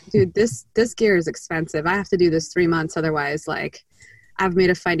like, dude, this gear is expensive. I have to do this 3 months. Otherwise, like, I've made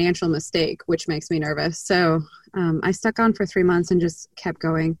a financial mistake, which makes me nervous. So I stuck on for 3 months and just kept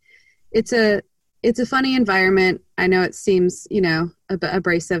going. It's a funny environment. I know it seems, a bit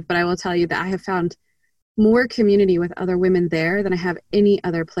abrasive, but I will tell you that I have found more community with other women there than I have any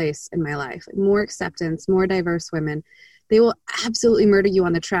other place in my life. More acceptance, more diverse women. They will absolutely murder you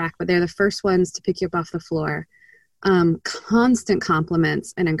on the track, but they're the first ones to pick you up off the floor. Constant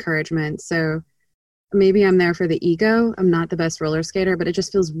compliments and encouragement. So maybe I'm there for the ego. I'm not the best roller skater, but it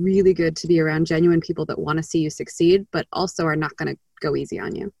just feels really good to be around genuine people that want to see you succeed, but also are not going to go easy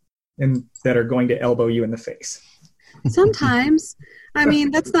on you. And that are going to elbow you in the face. Sometimes. I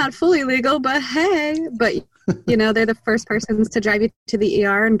mean, that's not fully legal, but hey, they're the first persons to drive you to the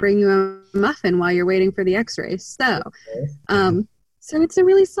ER and bring you a muffin while you're waiting for the x-rays. So it's a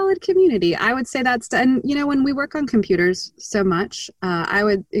really solid community. I would say and when we work on computers so much, I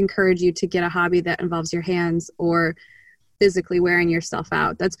would encourage you to get a hobby that involves your hands or physically wearing yourself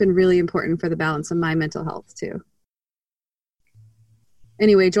out. That's been really important for the balance of my mental health too.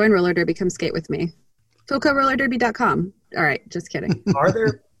 Anyway, join roller derby, come skate with me. FocoRollerDerby.com. All right, just kidding. Are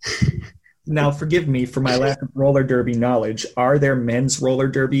there, now forgive me for my lack of roller derby knowledge, are there men's roller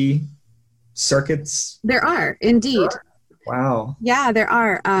derby circuits? There are, indeed. Wow. Yeah, there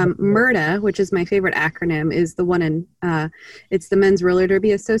are. MRDA, which is my favorite acronym, is the one in, it's the Men's Roller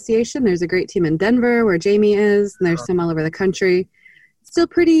Derby Association. There's a great team in Denver where Jamie is, and there's some all over the country. Still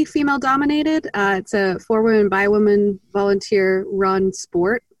pretty female dominated. It's a 4-woman by woman volunteer run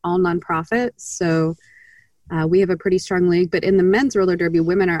sport, all nonprofit. So we have a pretty strong league, but in the men's roller derby,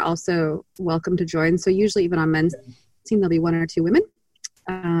 women are also welcome to join. So usually even on men's team, there'll be 1 or 2 women.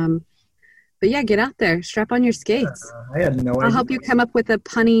 But yeah, get out there, strap on your skates. I had no idea. I'll help you come up with a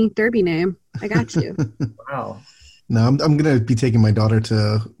punny derby name. I got you. Wow. No, I'm going to be taking my daughter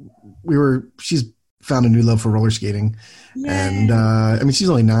she's found a new love for roller skating. Yay. And she's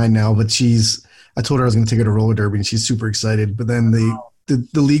only 9 now, but I told her I was going to take her to roller derby and she's super excited. But then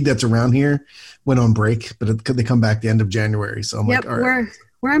the league that's around here went on break, but they come back the end of January. So I'm like, all right.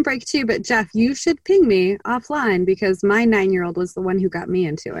 We're on break too, but Jeff, you should ping me offline because my 9-year-old was the one who got me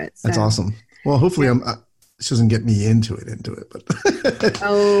into it. So. That's awesome. Well, hopefully she doesn't get me into it, but. We can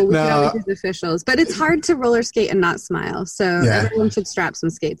always use officials, but it's hard to roller skate and not smile. So everyone should strap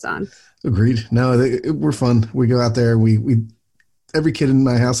some skates on. Agreed. No, we're fun. We go out there. Every kid in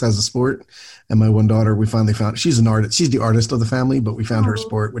my house has a sport, and my one daughter, we finally found, she's an artist. She's the artist of the family, but we found her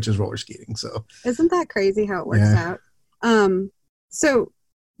sport, which is roller skating. So isn't that crazy how it works out? So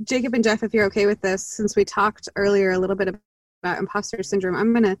Jacob and Jeff, if you're okay with this, since we talked earlier a little bit about imposter syndrome,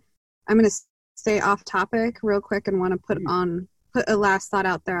 I'm gonna stay off topic real quick and want to put a last thought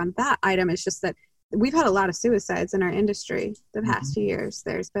out there on that item. It's just that we've had a lot of suicides in our industry the past few years.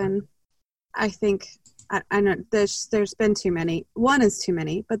 There's been, I think, I know there's been too many. One is too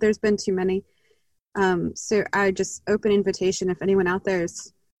many, but there's been too many. So I just open invitation if anyone out there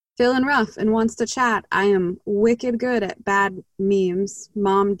is feeling rough and wants to chat. I am wicked good at bad memes,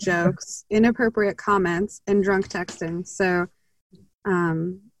 mom jokes, inappropriate comments, and drunk texting. So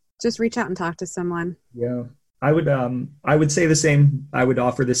just reach out and talk to someone. Yeah, I would say the same. I would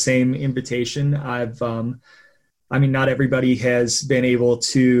offer the same invitation. Not everybody has been able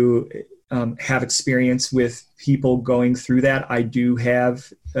to have experience with people going through that. I do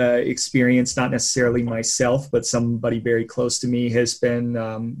have experience, not necessarily myself, but somebody very close to me has been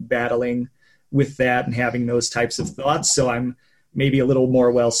battling with that and having those types of thoughts. So I'm maybe a little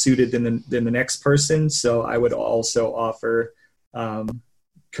more well suited than the next person. So I would also offer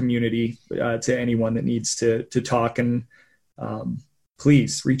community to anyone that needs to talk, and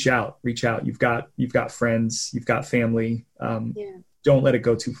please reach out. You've got friends, you've got family. Don't let it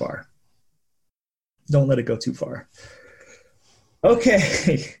go too far.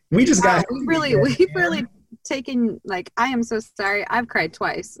 Okay. We've really taken, like, I am so sorry. I've cried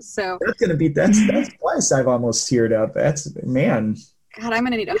twice. So that's twice I've almost teared up. Man. God, I'm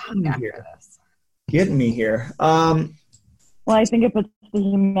going to need a hug after this. Getting me here. Well, I think it puts the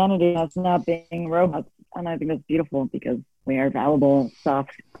humanity as not being robots. And I think that's beautiful because we are valuable,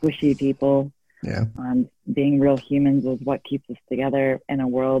 soft, squishy people. Yeah. And being real humans is what keeps us together in a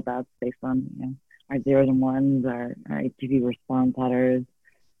world that's based on, our zeros and ones, our ATV response letters.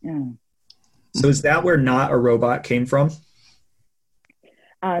 Yeah. So is that where Not a Robot came from?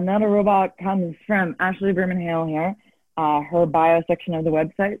 Not a Robot comes from Ashley Berman Hale here. Her bio section of the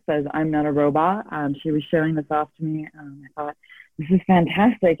website says, "I'm not a robot." She was showing this off to me. I thought, this is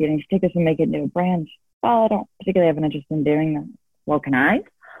fantastic. You should take this and make it into a brand. Well, I don't particularly have an interest in doing that. Well, can I?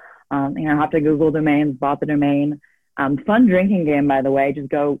 I have to Google domains, bought the domain. Fun drinking game, by the way. Just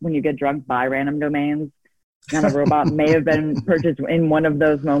go, when you get drunk, buy random domains. Not a Robot may have been purchased in one of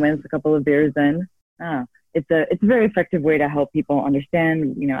those moments, a couple of beers in. It's a very effective way to help people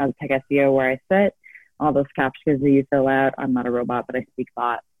understand, as a tech SEO, where I sit, all those captchas that you fill out. I'm not a robot, but I speak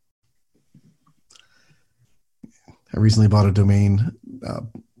thought. I recently bought a domain,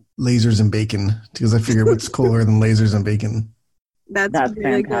 lasers and bacon, because I figured what's cooler than lasers and bacon. That's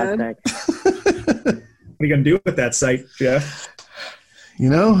really fantastic. Good. What are you going to do with that site, Jeff?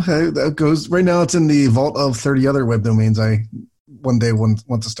 That goes right now. It's in the vault of 30 other web domains I one day want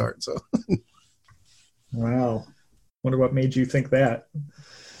to start. So, wow. Wonder what made you think that,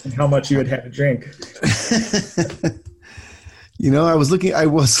 and how much you had to drink. I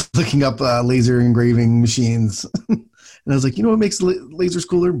was looking up laser engraving machines, and I was like, what makes lasers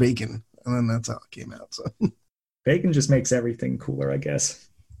cooler? Bacon, and then that's how it came out. So, bacon just makes everything cooler, I guess.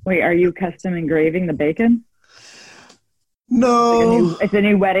 Wait, are you custom engraving the bacon? No. It's a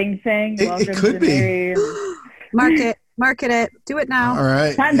new wedding thing. It could be. Market it. Do it now. All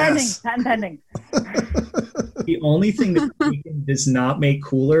right. Patent pending. The only thing that bacon does not make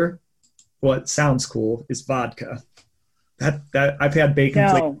cooler, what sounds cool, is vodka. That I've had bacon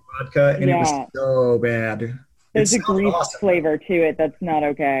flavored vodka, and it was so bad. There's a grease flavor to it that's not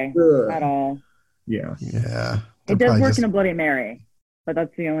okay at all. Yeah. It does work in a Bloody Mary, but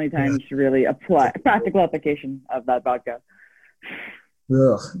that's the only time you should really apply practical application of that vodka.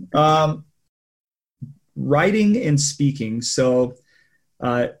 Writing and speaking. So,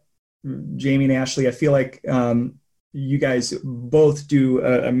 Jamie and Ashley, I feel like you guys both do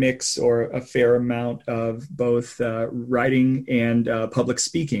a mix or a fair amount of both writing and public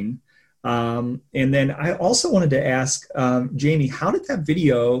speaking. And then I also wanted to ask, Jamie, how did that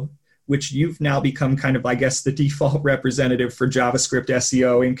video, which you've now become kind of, I guess, the default representative for JavaScript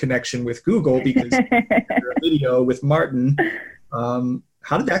SEO in connection with Google, because your video with Martin,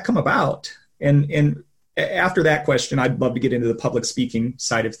 how did that come about? And after that question, I'd love to get into the public speaking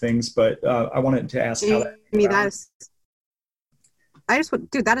side of things, but I wanted to ask how that came about.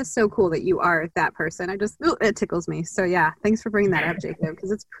 That is so cool that you are that person. It tickles me. So yeah, thanks for bringing that up, Jacob,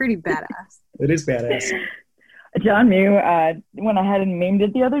 because it's pretty badass. It is badass. John Mew went ahead and memed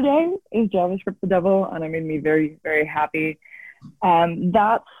it the other day. Is JavaScript the devil? And it made me very, very happy.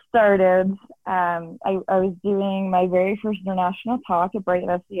 That started, I was doing my very first international talk at Brighton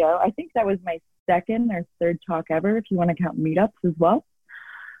SEO. I think that was my second or third talk ever, if you want to count meetups as well.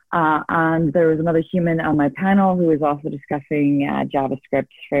 And there was another human on my panel who was also discussing JavaScript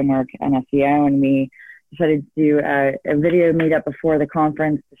framework and SEO, and we decided to do a video meetup before the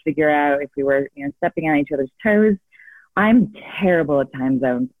conference to figure out if we were stepping on each other's toes. I'm terrible at time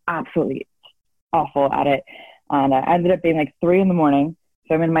zones, absolutely awful at it. And I ended up being like 3 a.m.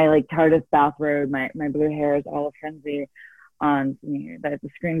 So I'm in my TARDIS bathrobe, my blue hair is all a frenzy. That the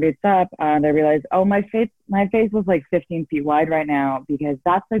screen boots up, and I realized, oh, my face was like 15 feet wide right now because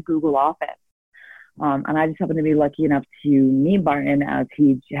that's a Google Office. And I just happened to be lucky enough to meet Barton as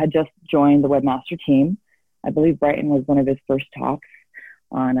he had just joined the webmaster team. I believe Brighton was one of his first talks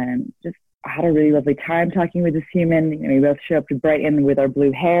on, and just had a really lovely time talking with this human. We both show up to Brighton with our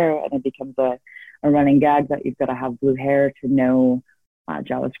blue hair, and it becomes a running gag that you've got to have blue hair to know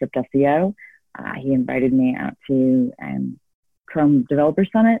JavaScript SEO. He invited me out to Chrome Developer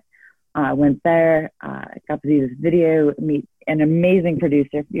Summit. I went there, got to see this video, meet an amazing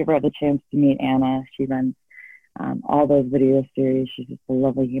producer. If you ever had the chance to meet Anna, she runs all those video series. She's just a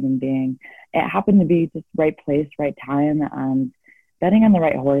lovely human being. It happened to be just right place, right time, and betting on the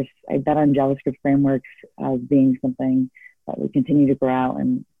right horse. I bet on JavaScript frameworks as being something that would continue to grow out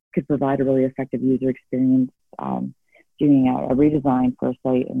and could provide a really effective user experience. Doing a redesign for a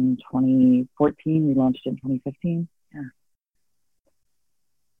site in 2014. We launched in 2015. Yeah.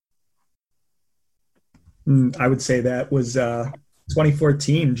 I would say that was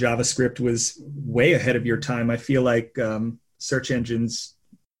 2014. JavaScript was way ahead of your time. I feel like search engines,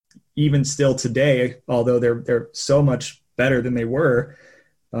 even still today, although they're so much better than they were,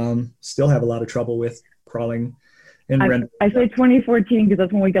 still have a lot of trouble with crawling and rendering. I say 2014 because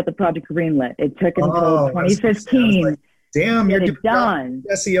that's when we got the project greenlit. It took until 2015. Damn, you're done.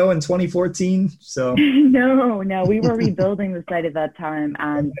 SEO in 2014. So no, we were rebuilding the site at that time,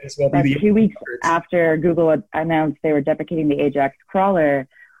 and about 2 weeks after Google announced they were deprecating the Ajax crawler,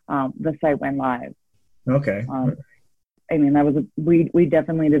 the site went live. Okay. I mean, that was we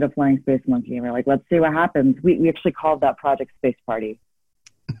definitely did a flying space monkey. And we're like, let's see what happens. We actually called that project Space Party.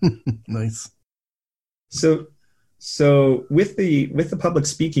 Nice. So with the public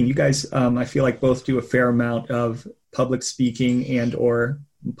speaking, you guys, I feel like both do a fair amount of public speaking and or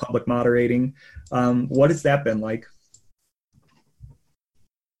public moderating. What has that been like?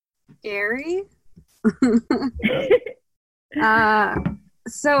 Scary.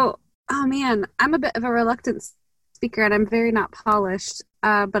 Oh man, I'm a bit of a reluctant speaker and I'm very not polished,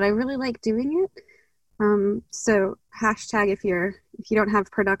 but I really like doing it. So hashtag if you don't have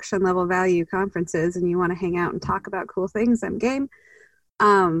production level value conferences and you want to hang out and talk about cool things, I'm game.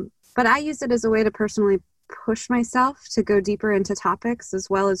 But I use it as a way to personally push myself to go deeper into topics as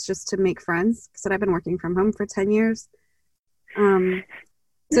well as just to make friends. Because I've been working from home for 10 years. So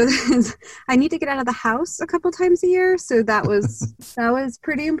I need to get out of the house a couple times a year. So that was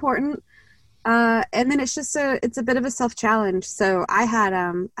pretty important. And then it's a bit of a self-challenge. So I had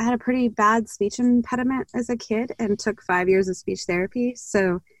a pretty bad speech impediment as a kid and took 5 years of speech therapy.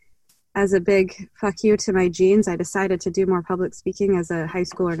 So as a big fuck you to my genes, I decided to do more public speaking as a high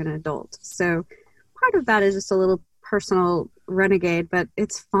schooler and an adult. So part of that is just a little personal renegade, but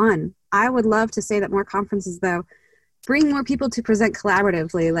it's fun. I would love to say that more conferences, though, bring more people to present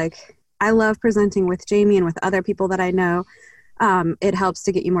collaboratively. Like, I love presenting with Jamie and with other people that I know. It helps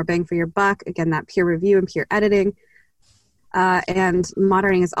to get you more bang for your buck. Again, that peer review and peer editing. And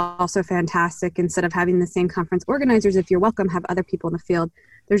moderating is also fantastic. Instead of having the same conference organizers, if you're welcome, have other people in the field.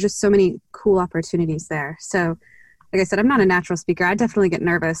 There's just so many cool opportunities there. So, like I said, I'm not a natural speaker. I definitely get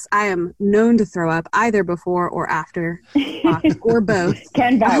nervous. I am known to throw up either before or after or both.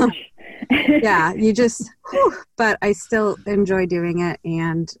 Can vouch. Yeah, but I still enjoy doing it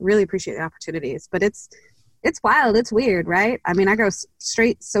and really appreciate the opportunities. But it's wild. It's weird, right? I mean, I go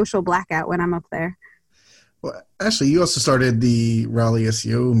straight social blackout when I'm up there. Well, Ashley, you also started the Raleigh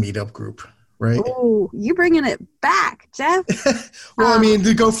SEO meetup group, right? Oh, you bringing it back, Jeff. Well, I mean,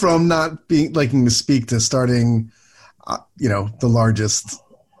 to go from not being liking to speak to starting, the largest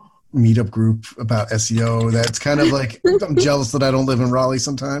meetup group about SEO. That's kind of like, I'm jealous that I don't live in Raleigh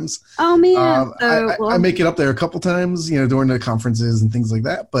sometimes. Oh man. I make it up there a couple times, during the conferences and things like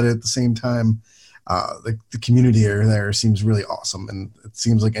that. But at the same time, the community there seems really awesome. And it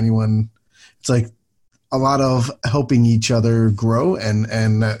seems like it's like a lot of helping each other grow. And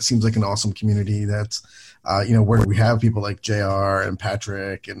that seems like an awesome community that's, where we have people like JR and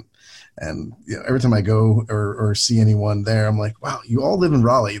Patrick and every time I go or see anyone there, I'm like, wow, you all live in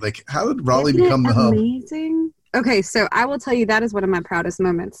Raleigh. Like, how did Raleigh become the hub? Amazing. Okay, so I will tell you that is one of my proudest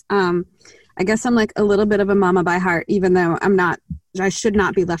moments. I guess I'm like a little bit of a mama by heart, even though I should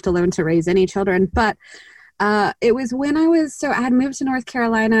not be left alone to raise any children. But it was when I had moved to North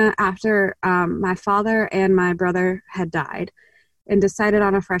Carolina after my father and my brother had died and decided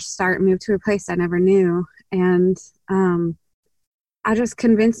on a fresh start, moved to a place I never knew. And I just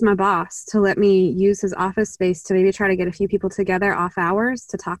convinced my boss to let me use his office space to maybe try to get a few people together off hours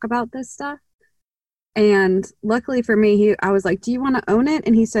to talk about this stuff. And luckily for me, I was like, do you want to own it?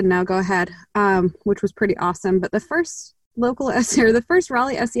 And he said, no, go ahead, which was pretty awesome. But the first local SEO, the first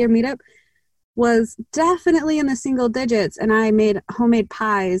Raleigh SEO meetup was definitely in the single digits, and I made homemade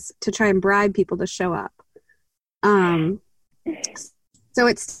pies to try and bribe people to show up. So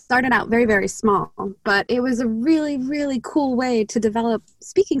it started out very, very small, but it was a really, really cool way to develop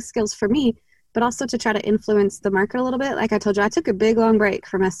speaking skills for me, but also to try to influence the market a little bit. Like I told you, I took a big, long break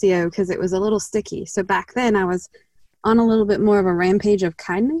from SEO because it was a little sticky. So back then I was on a little bit more of a rampage of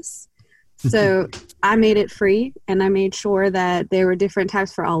kindness. So I made it free, and I made sure that there were different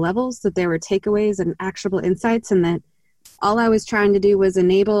types for all levels, that there were takeaways and actionable insights, and that all I was trying to do was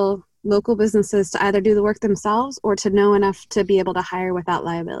enable local businesses to either do the work themselves or to know enough to be able to hire without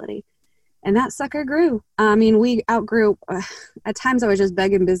liability. And that sucker grew. I mean, we outgrew. At times I was just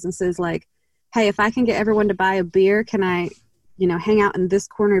begging businesses like, hey, if I can get everyone to buy a beer, can I, hang out in this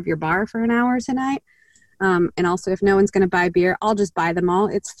corner of your bar for an hour tonight? And also, if no one's going to buy beer, I'll just buy them all.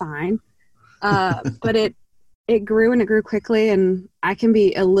 It's fine. But it grew, and it grew quickly, and I can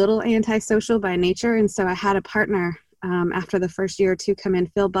be a little antisocial by nature. And so I had a partner after the first year or two come in,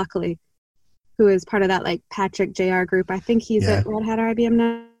 Phil Buckley, who is part of that like Patrick JR group. I think he's at Red Hat or IBM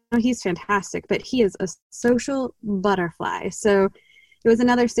now. He's fantastic, but he is a social butterfly. So it was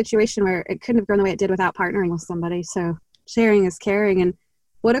another situation where it couldn't have grown the way it did without partnering with somebody. So sharing is caring. And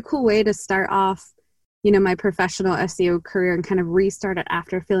what a cool way to start off, my professional SEO career and kind of restart it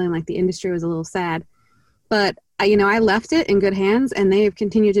after feeling like the industry was a little sad. But, I left it in good hands, and they have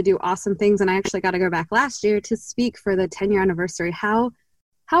continued to do awesome things. And I actually got to go back last year to speak for the 10-year anniversary. How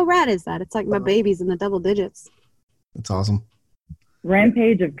rad is that? It's like my baby's in the double digits. That's awesome.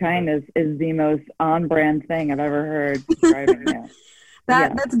 Rampage of kindness is the most on-brand thing I've ever heard describing you.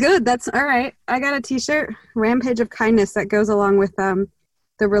 That's good. That's all right. I got a t-shirt, Rampage of Kindness, that goes along with the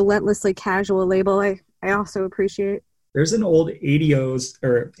relentlessly casual label. I also appreciate. There's an old 80s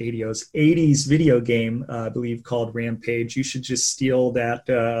video game, I believe, called Rampage. You should just steal that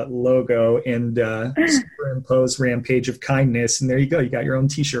logo and superimpose Rampage of Kindness, and there you go. You got your own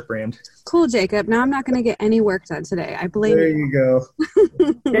t-shirt brand. Cool, Jacob. Now I'm not going to get any work done today. I blame you. There you go.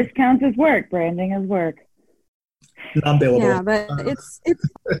 This counts as work. Branding as work. Non-billable. Yeah, but it's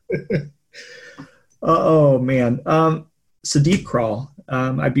oh man. So Deep Crawl.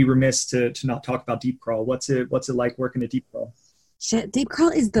 I'd be remiss to not talk about Deep Crawl. What's it like working at Deep Crawl? Shit, Deep Crawl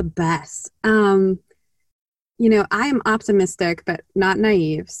is the best. I am optimistic but not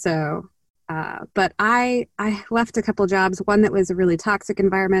naive. So, but I left a couple jobs. One that was a really toxic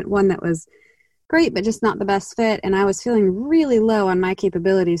environment. One that was great but just not the best fit. And I was feeling really low on my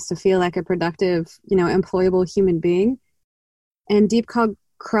capabilities to feel like a productive, employable human being. And Deep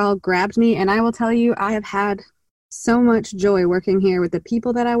Crawl grabbed me. And I will tell you, I have had so much joy working here with the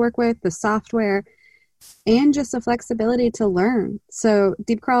people that I work with, the software, and just the flexibility to learn. So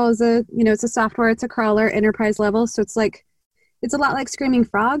Deep Crawl is it's a software, it's a crawler, enterprise level. So it's a lot like Screaming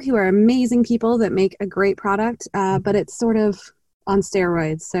Frog, who are amazing people that make a great product, but it's sort of on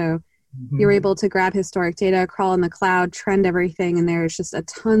steroids. So you're able to grab historic data, crawl in the cloud, trend everything, and there's just a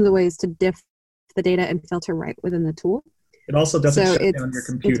tons of ways to diff the data and filter right within the tool. It also doesn't shut down your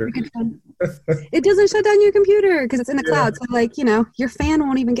computer. It doesn't shut down your computer because it's in the cloud. So your fan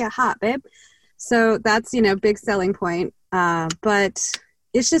won't even get hot, babe. So that's, big selling point. But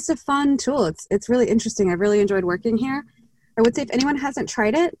it's just a fun tool. It's really interesting. I've really enjoyed working here. I would say if anyone hasn't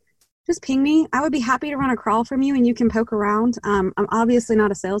tried it, just ping me. I would be happy to run a crawl from you and you can poke around. I'm obviously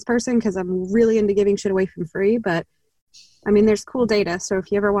not a salesperson because I'm really into giving shit away for free. But, there's cool data. So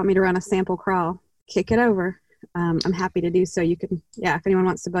if you ever want me to run a sample crawl, kick it over. I'm happy to do so. You can, if anyone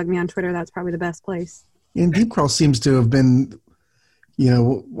wants to bug me on Twitter, that's probably the best place. And Deep Crawl seems to have been,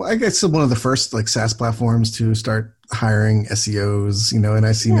 I guess one of the first like SaaS platforms to start hiring SEOs, and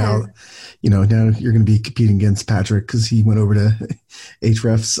I see now, now you're going to be competing against Patrick because he went over to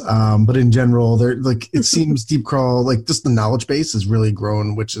Ahrefs. But in general, they're like, it seems Deep Crawl, like just the knowledge base has really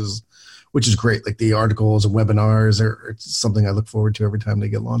grown, which is great. Like the articles and webinars are something I look forward to every time they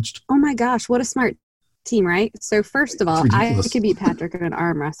get launched. Oh my gosh, what a smart team, right? So first of all, I could beat Patrick in an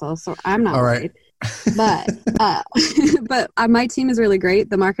arm wrestle, so I'm not worried. But my team is really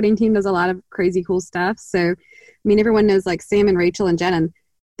great. The marketing team does a lot of crazy cool stuff. So everyone knows like Sam and Rachel and Jen, and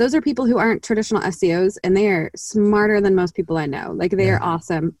those are people who aren't traditional SEOs, and they are smarter than most people I know. Like they are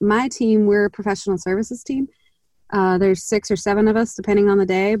awesome. My team, we're a professional services team. There's 6 or 7 of us depending on the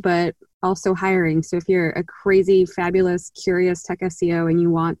day, but also hiring. So if you're a crazy, fabulous, curious tech SEO and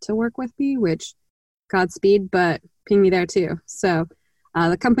you want to work with me, which Godspeed, but ping me there too. So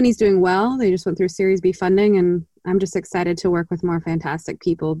the company's doing well. They just went through Series B funding, and I'm just excited to work with more fantastic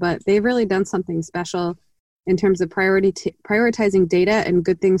people. But they've really done something special in terms of prioritizing data and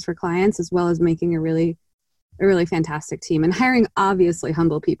good things for clients, as well as making a really a really fantastic team, and hiring obviously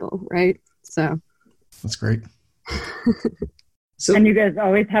humble people, right? So that's great. So, and you guys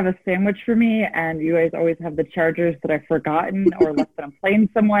always have a sandwich for me, and you guys always have the chargers that I've forgotten or left on a plane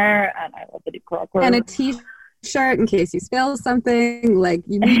somewhere, and I love the decor. And a t-shirt in case you spill something. Like,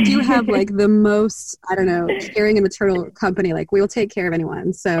 you do have like the most, I don't know, caring and maternal company. Like, we will take care of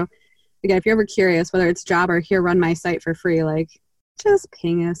anyone. So again, if you're ever curious, whether it's job or here, run my site for free, like, just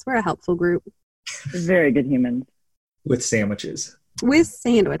ping us. We're a helpful group. Very good humans. With sandwiches. With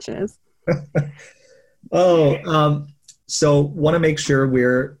sandwiches. So want to make sure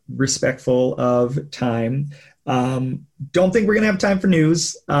we're respectful of time. Don't think we're going to have time for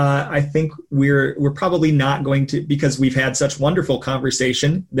news. I think we're probably not going to, because we've had such wonderful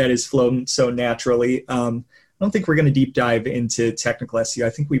conversation that has flown so naturally. I don't think we're going to deep dive into technical SEO. I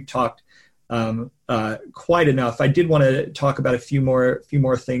think we've talked quite enough. I did want to talk about a few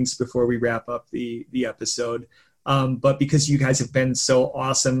more things before we wrap up the episode. But because you guys have been so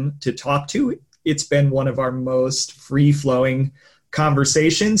awesome to talk to, it's been one of our most free-flowing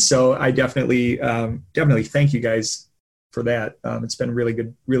conversations. So I definitely thank you guys for that. It's been really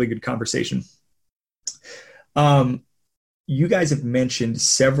good conversation. You guys have mentioned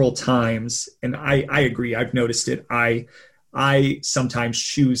several times, and I agree. I've noticed it. I sometimes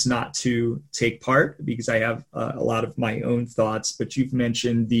choose not to take part because I have a lot of my own thoughts. But you've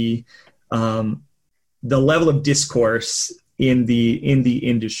mentioned the level of discourse in the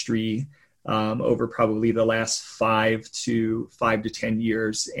industry over probably the last 5 to 10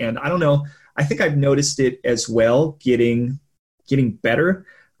 years. And I don't know, I think I've noticed it as well, getting better.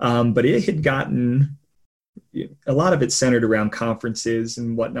 But it had gotten, a lot of it centered around conferences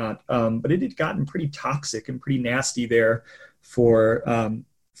and whatnot. But it had gotten pretty toxic and pretty nasty there for a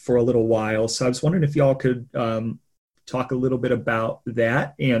little while. So I was wondering if y'all could talk a little bit about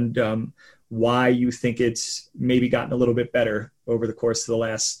that and why you think it's maybe gotten a little bit better over the course of the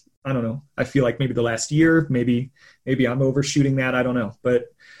last, I don't know. I feel like maybe the last year, maybe I'm overshooting that. I don't know, but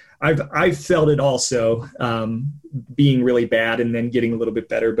I've felt it also being really bad and then getting a little bit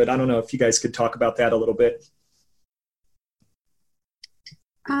better. But I don't know if you guys could talk about that a little bit.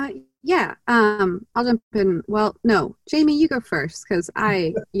 Yeah. I'll jump in. Well, no, Jamie, you go first because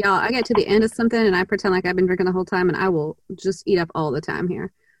I get to the end of something and I pretend like I've been drinking the whole time and I will just eat up all the time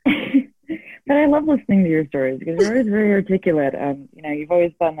here. But I love listening to your stories because you're always very articulate. You've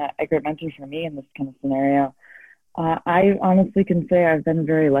always been a great mentor for me in this kind of scenario. I honestly can say I've been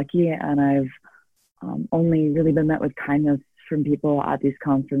very lucky, and I've only really been met with kindness from people at these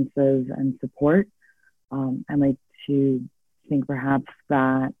conferences and support. I like to think perhaps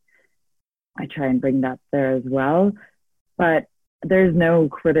that I try and bring that there as well. But there's no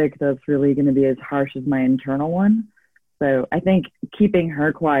critic that's really going to be as harsh as my internal one. So I think keeping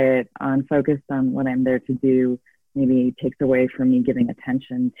her quiet and focused on what I'm there to do maybe takes away from me giving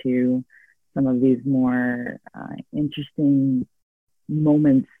attention to some of these more interesting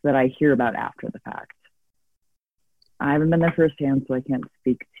moments that I hear about after the fact. I haven't been there firsthand, so I can't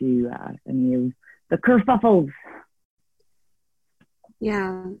speak to any of the kerfuffles.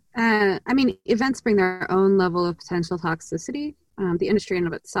 Yeah. Events bring their own level of potential toxicity. The industry in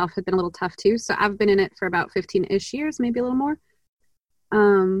and of itself had been a little tough too. So I've been in it for about 15-ish years, maybe a little more.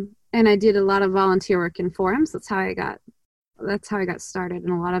 And I did a lot of volunteer work in forums. That's how I got started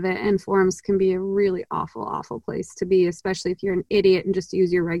in a lot of it. And forums can be a really awful, awful place to be, especially if you're an idiot and just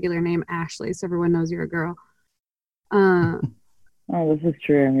use your regular name, Ashley, so everyone knows you're a girl. Oh, this is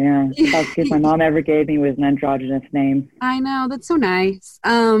true. Yeah. That's because my mom ever gave me was an androgynous name. I know. That's so nice.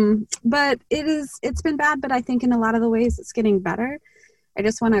 But it's been bad, but I think in a lot of the ways it's getting better. I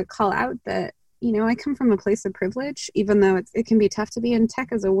just want to call out that, I come from a place of privilege, even though it can be tough to be in tech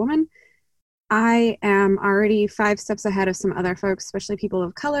as a woman. I am already 5 steps ahead of some other folks, especially people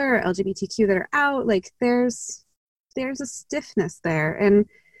of color or LGBTQ that are out. Like there's a stiffness there. And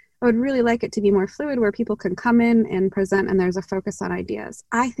I would really like it to be more fluid where people can come in and present and there's a focus on ideas.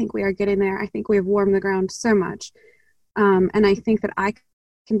 I think we are getting there. I think we have warmed the ground so much. And I think that I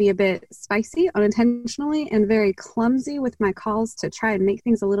can be a bit spicy unintentionally and very clumsy with my calls to try and make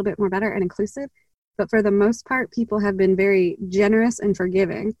things a little bit more better and inclusive. But for the most part, people have been very generous and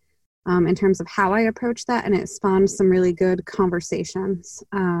forgiving in terms of how I approach that. And it spawned some really good conversations.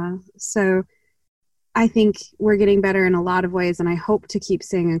 So I think we're getting better in a lot of ways, and I hope to keep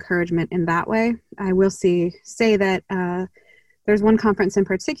seeing encouragement in that way. I will say that there's one conference in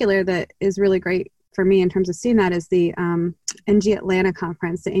particular that is really great for me in terms of seeing that is the NG Atlanta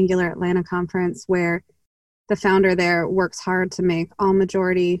conference, the Angular Atlanta conference, where the founder there works hard to make all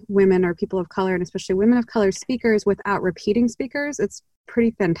majority women or people of color, and especially women of color speakers without repeating speakers. It's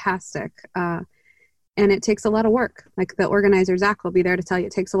pretty fantastic. And it takes a lot of work. Like the organizer, Zach, will be there to tell you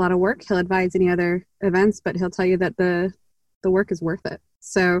it takes a lot of work. He'll advise any other events, but he'll tell you that the work is worth it.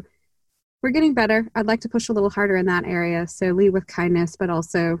 So we're getting better. I'd like to push a little harder in that area. So lead with kindness, but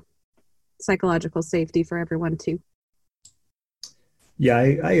also psychological safety for everyone too. Yeah,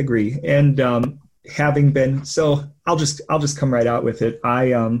 I agree. And having been, so I'll just come right out with it.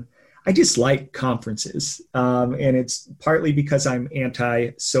 I dislike conferences, and it's partly because I'm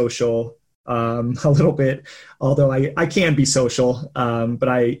anti-social a little bit, although I can be social, but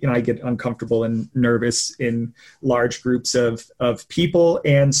I get uncomfortable and nervous in large groups of people,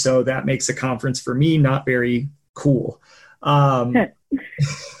 and so that makes a conference for me not very cool. I'm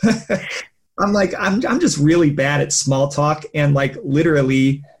just really bad at small talk, and like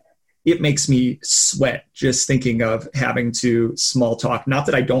literally it makes me sweat just thinking of having to small talk. Not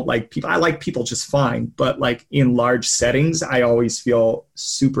that I don't like people. I like people just fine, but like in large settings, I always feel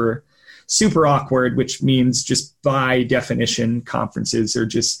super, super awkward, which means just by definition, conferences are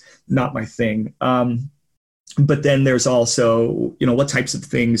just not my thing. But then there's also, what types of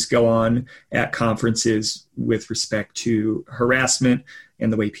things go on at conferences with respect to harassment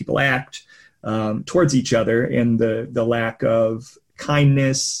and the way people act towards each other, and the lack of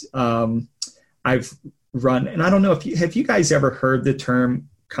kindness. I've run, and I don't know have you guys ever heard the term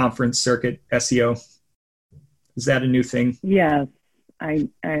conference circuit SEO? Is that a new thing? Yes, I've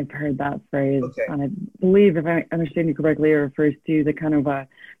heard that phrase. Okay. And I believe, if I understand you correctly, it refers to the kind of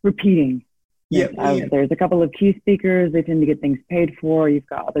repeating. Yeah. There's a couple of key speakers. They tend to get things paid for. You've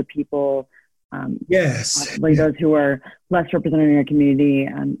got other people, yes, like those who are less represented in your community.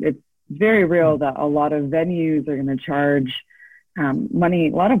 And it's very real that a lot of venues are going to charge a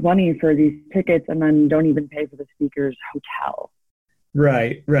lot of money for these tickets, and then don't even pay for the speaker's hotel.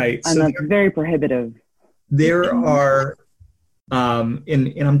 Right. And so that's very prohibitive. There are, and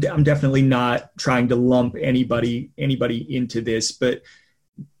I'm definitely not trying to lump anybody into this, but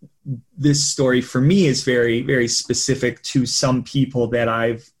this story for me is very, very specific to some people that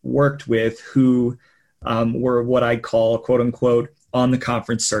I've worked with who were what I call, quote unquote, on the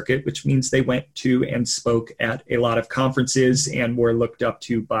conference circuit, which means they went to and spoke at a lot of conferences and were looked up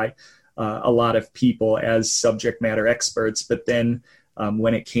to by a lot of people as subject matter experts. But then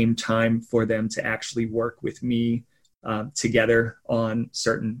when it came time for them to actually work with me together on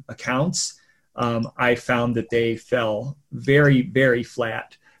certain accounts, I found that they fell very, very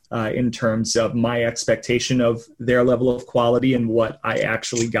flat in terms of my expectation of their level of quality and what I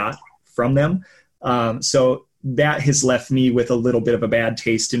actually got from them. So that has left me with a little bit of a bad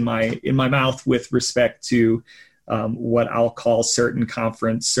taste in my mouth with respect to what I'll call certain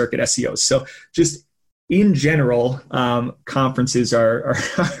conference circuit SEOs. So just in general, conferences are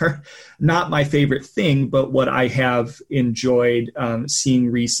not my favorite thing, but what I have enjoyed seeing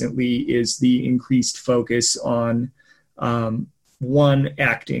recently is the increased focus on one,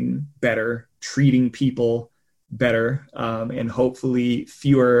 acting better, treating people better, and hopefully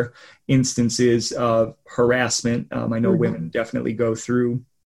fewer instances of harassment. I know women definitely go through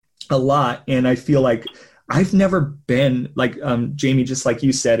a lot, and I feel like I've never been like Jamie, just like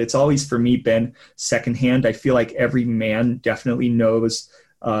you said, it's always for me been secondhand. I feel like every man definitely knows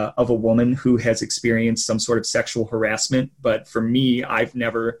of a woman who has experienced some sort of sexual harassment, but for me,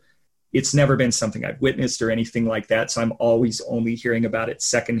 it's never been something I've witnessed or anything like that. So I'm always only hearing about it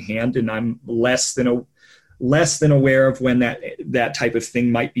secondhand, and I'm less than aware of when that type of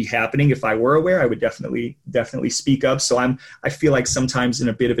thing might be happening. If I were aware, I would definitely speak up. So I feel like sometimes in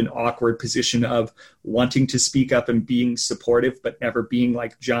a bit of an awkward position of wanting to speak up and being supportive, but never being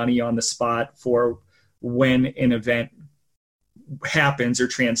like Johnny on the spot for when an event happens or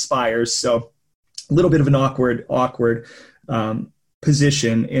transpires. So a little bit of an awkward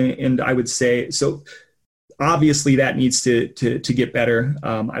position. And I would say, so obviously that needs to get better.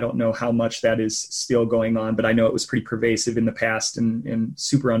 I don't know how much that is still going on, but I know it was pretty pervasive in the past and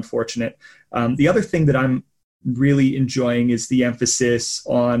super unfortunate. The other thing that I'm really enjoying is the emphasis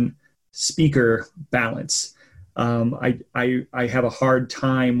on speaker balance. I have a hard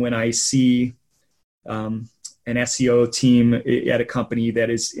time when I see an SEO team at a company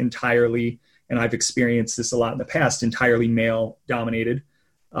that is entirely, and I've experienced this a lot in the past, entirely male dominated.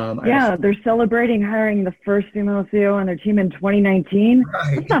 They're celebrating hiring the first female CEO on their team in 2019.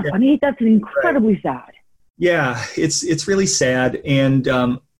 Right, that's not funny. That's incredibly sad. Yeah, it's really sad. And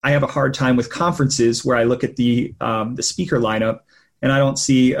I have a hard time with conferences where I look at the speaker lineup and I don't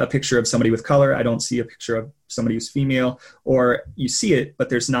see a picture of somebody with color. I don't see a picture of somebody who's female, or you see it, but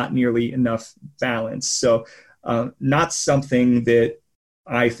there's not nearly enough balance. So not something that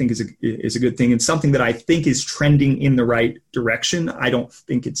I think is a good thing, and something that I think is trending in the right direction. I don't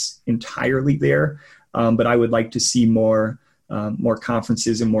think it's entirely there. But I would like to see more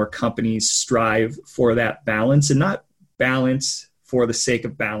conferences and more companies strive for that balance, and not balance for the sake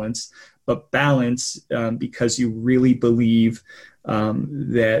of balance, but balance because you really believe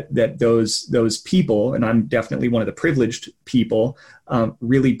that those people, and I'm definitely one of the privileged people,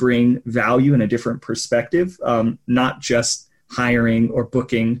 really bring value and a different perspective, not just hiring or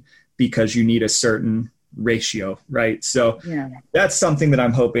booking because you need a certain ratio, right? So that's something that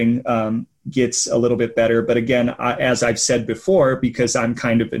I'm hoping gets a little bit better. But again, as I've said before, because I'm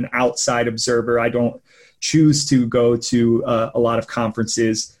kind of an outside observer, I don't choose to go to a lot of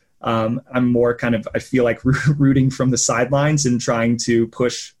conferences. I'm more kind of, I feel like rooting from the sidelines and trying to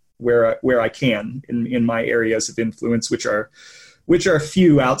push where I can in my areas of influence, which are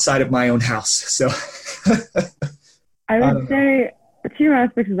few outside of my own house. So I would say two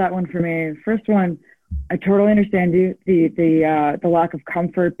aspects of that one for me. First one, I totally understand you, the lack of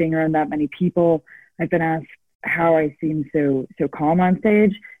comfort being around that many people. I've been asked how I seem so calm on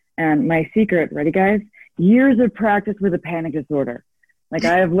stage, and my secret, ready guys? Years of practice with a panic disorder. Like,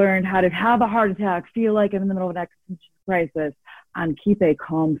 I have learned how to have a heart attack, feel like I'm in the middle of an existential crisis, and keep a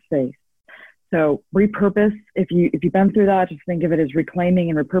calm face. So repurpose. If you've been through that, just think of it as reclaiming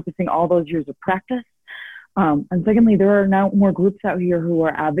and repurposing all those years of practice. And secondly, there are now more groups out here who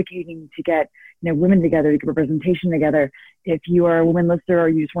are advocating to get women together, to get representation together. If you are a women listener or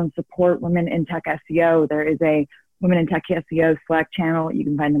you just want to support women in tech SEO, there is a Women in Tech SEO Slack channel. You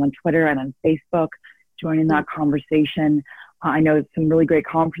can find them on Twitter and on Facebook. Join in that conversation. I know some really great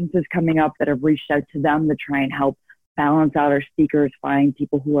conferences coming up that have reached out to them to try and help balance out our speakers, find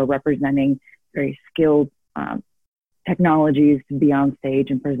people who are representing very skilled technologies to be on stage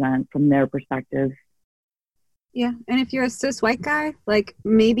and present from their perspective. Yeah, and if you're a cis white guy, like,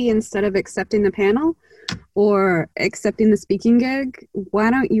 maybe instead of accepting the panel or accepting the speaking gig,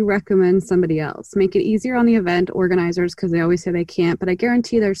 why don't you recommend somebody else? Make it easier on the event organizers because they always say they can't, but I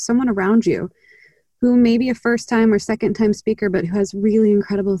guarantee there's someone around you who may be a first-time or second-time speaker, but who has really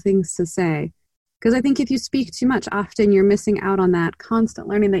incredible things to say. Because I think if you speak too much, often you're missing out on that constant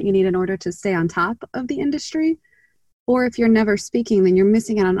learning that you need in order to stay on top of the industry. Or if you're never speaking, then you're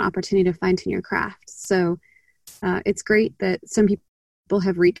missing out on an opportunity to fine-tune your craft. So it's great that some people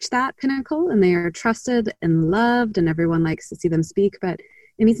have reached that pinnacle and they are trusted and loved and everyone likes to see them speak, but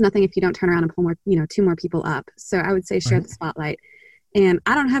it means nothing if you don't turn around and pull more, two more people up. So I would say share the spotlight. And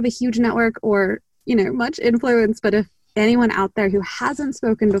I don't have a huge network or much influence, but if anyone out there who hasn't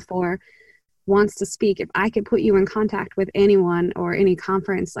spoken before wants to speak, if I could put you in contact with anyone or any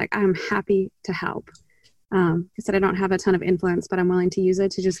conference, like, I'm happy to help. I said I don't have a ton of influence, but I'm willing to use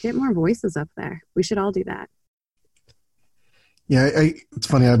it to just get more voices up there. We should all do that. Yeah, it's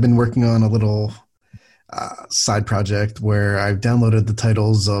funny. I've been working on a little side project where I've downloaded the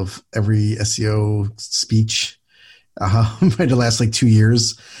titles of every SEO speech for the last 2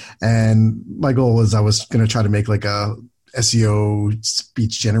 years. And my goal was I was going to try to make like a SEO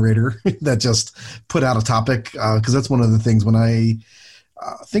speech generator that just put out a topic. Cause that's one of the things when I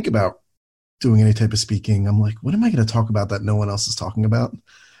think about doing any type of speaking, I'm like, what am I going to talk about that no one else is talking about?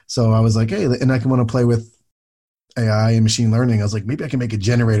 So I was like, hey, and I can want to play with AI and machine learning. I was like, maybe I can make a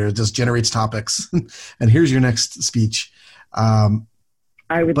generator that just generates topics and here's your next speech. I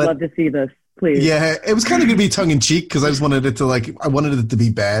would love to see this. Please. Yeah, it was kind of going to be tongue in cheek because I just wanted it to I wanted it to be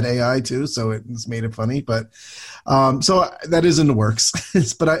bad AI too, so it just made it funny. But so that is in the works.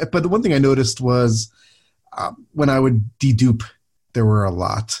 but the one thing I noticed was when I would dedupe, there were a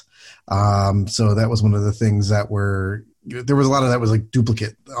lot. So that was one of the things that there was a lot of that was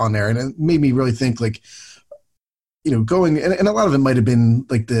duplicate on there, and it made me really think going, and a lot of it might have been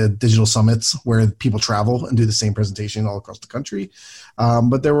the digital summits where people travel and do the same presentation all across the country.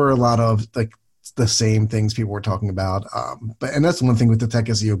 But there were a lot of the same things people were talking about. And that's one thing with the Tech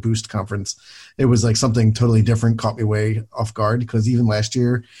SEO Boost conference. It was something totally different, caught me way off guard because even last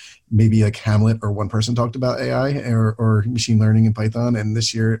year, maybe Hamlet or one person talked about AI or machine learning in Python. And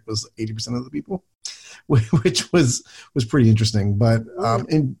this year it was 80% of the people, which was pretty interesting. But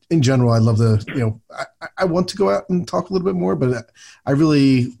in general, I love I want to go out and talk a little bit more, but I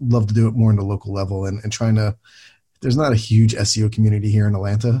really love to do it more on the local level and trying to, there's not a huge SEO community here in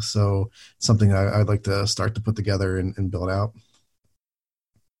Atlanta. So it's something I'd like to start to put together and build out.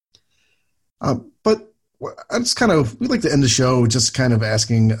 But I just we like to end the show just kind of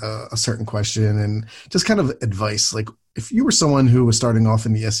asking a certain question and just kind of advice. If you were someone who was starting off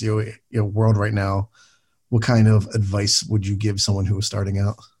in the SEO world right now, what kind of advice would you give someone who was starting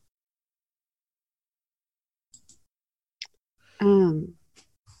out?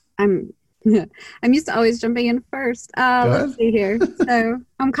 I'm I'm used to always jumping in first. Let's see here. So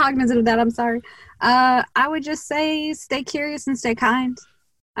I'm cognizant of that. I'm sorry. I would just say stay curious and stay kind.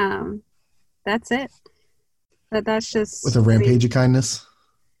 That's it. That's just with a rampage of kindness.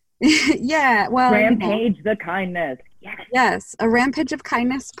 Yeah. Well, rampage the kindness. Yes, a rampage of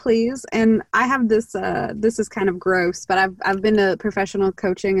kindness, please. And I have this. This is kind of gross, but I've been to professional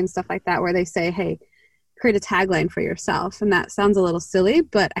coaching and stuff like that where they say, "Hey, create a tagline for yourself," and that sounds a little silly,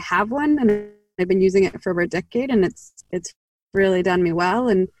 but I have one, and I've been using it for over a decade, and it's really done me well.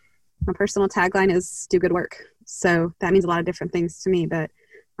 And my personal tagline is "Do good work." So that means a lot of different things to me, but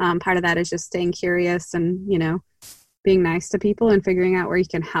part of that is just staying curious and being nice to people and figuring out where you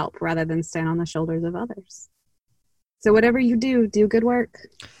can help rather than stand on the shoulders of others. So whatever you do good work.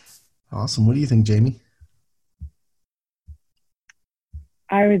 Awesome. What do you think, Jamie?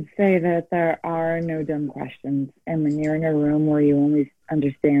 I would say that there are no dumb questions. And when you're in a room where you only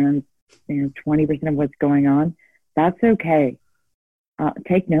understand 20% of what's going on, that's okay.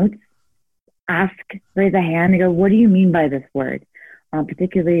 Take notes. Ask, raise a hand and go, what do you mean by this word?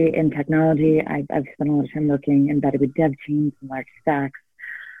 Particularly in technology, I've spent a lot of time working embedded with dev teams and large stacks.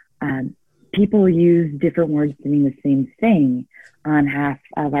 People use different words to mean the same thing. On half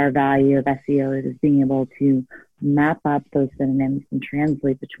of our value of SEO is being able to map up those synonyms and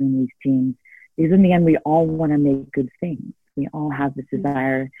translate between these teams. Because in the end, we all want to make good things. We all have this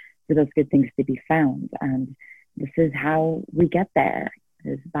desire for those good things to be found. And this is how we get there,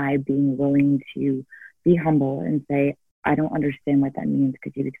 is by being willing to be humble and say, I don't understand what that means.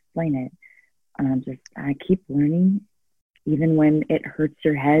 Could you explain it? I keep learning, even when it hurts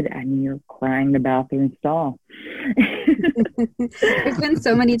your head and you're crying in the bathroom stall. There's been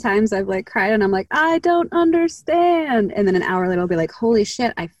so many times I've cried and I'm like, I don't understand. And then an hour later I'll be like, holy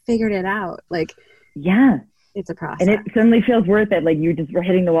shit, I figured it out. Yeah. It's a process. And it suddenly feels worth it. You just were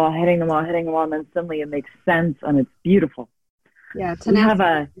hitting the wall, and then suddenly it makes sense and it's beautiful. Yeah,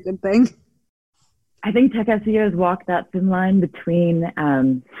 tenacity is a good thing. I think tech SEOs walk that thin line between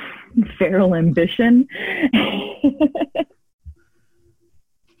feral ambition.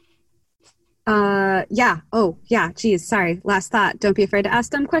 Yeah. Oh, yeah. Geez, sorry. Last thought. Don't be afraid to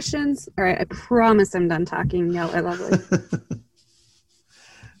ask dumb questions. All right. I promise I'm done talking. Y'all are lovely.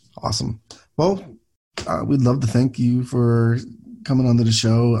 Awesome. Well, we'd love to thank you for coming onto the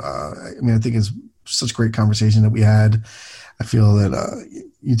show. I think it's such a great conversation that we had. I feel that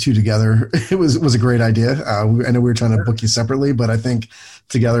you two together, it was a great idea. I know we were trying to book you separately, but I think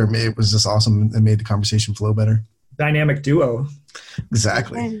together it was just awesome and made the conversation flow better. Dynamic duo.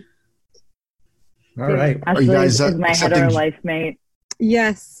 Exactly. Okay. All right. Ashley, are you guys is my hetero life mate.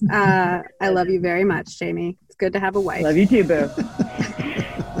 Yes. I love you very much, Jamie. It's good to have a wife. Love you too, boo.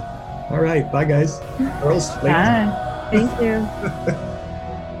 All right. Bye, guys. Girls, ladies. Bye. Thank you.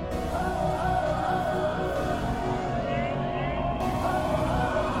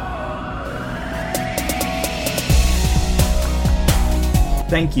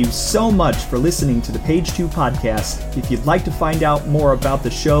 Thank you so much for listening to the Page 2 podcast. If you'd like to find out more about the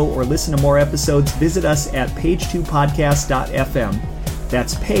show or listen to more episodes, visit us at page2podcast.fm.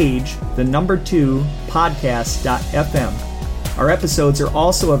 That's page, 2, podcast.fm. Our episodes are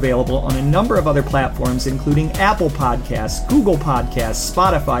also available on a number of other platforms, including Apple Podcasts, Google Podcasts,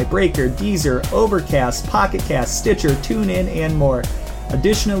 Spotify, Breaker, Deezer, Overcast, Pocket Cast, Stitcher, TuneIn, and more.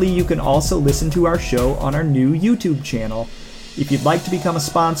 Additionally, you can also listen to our show on our new YouTube channel. If you'd like to become a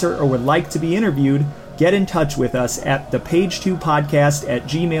sponsor or would like to be interviewed, get in touch with us at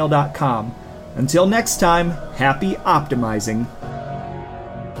thepage2podcast@gmail.com. Until next time, happy optimizing.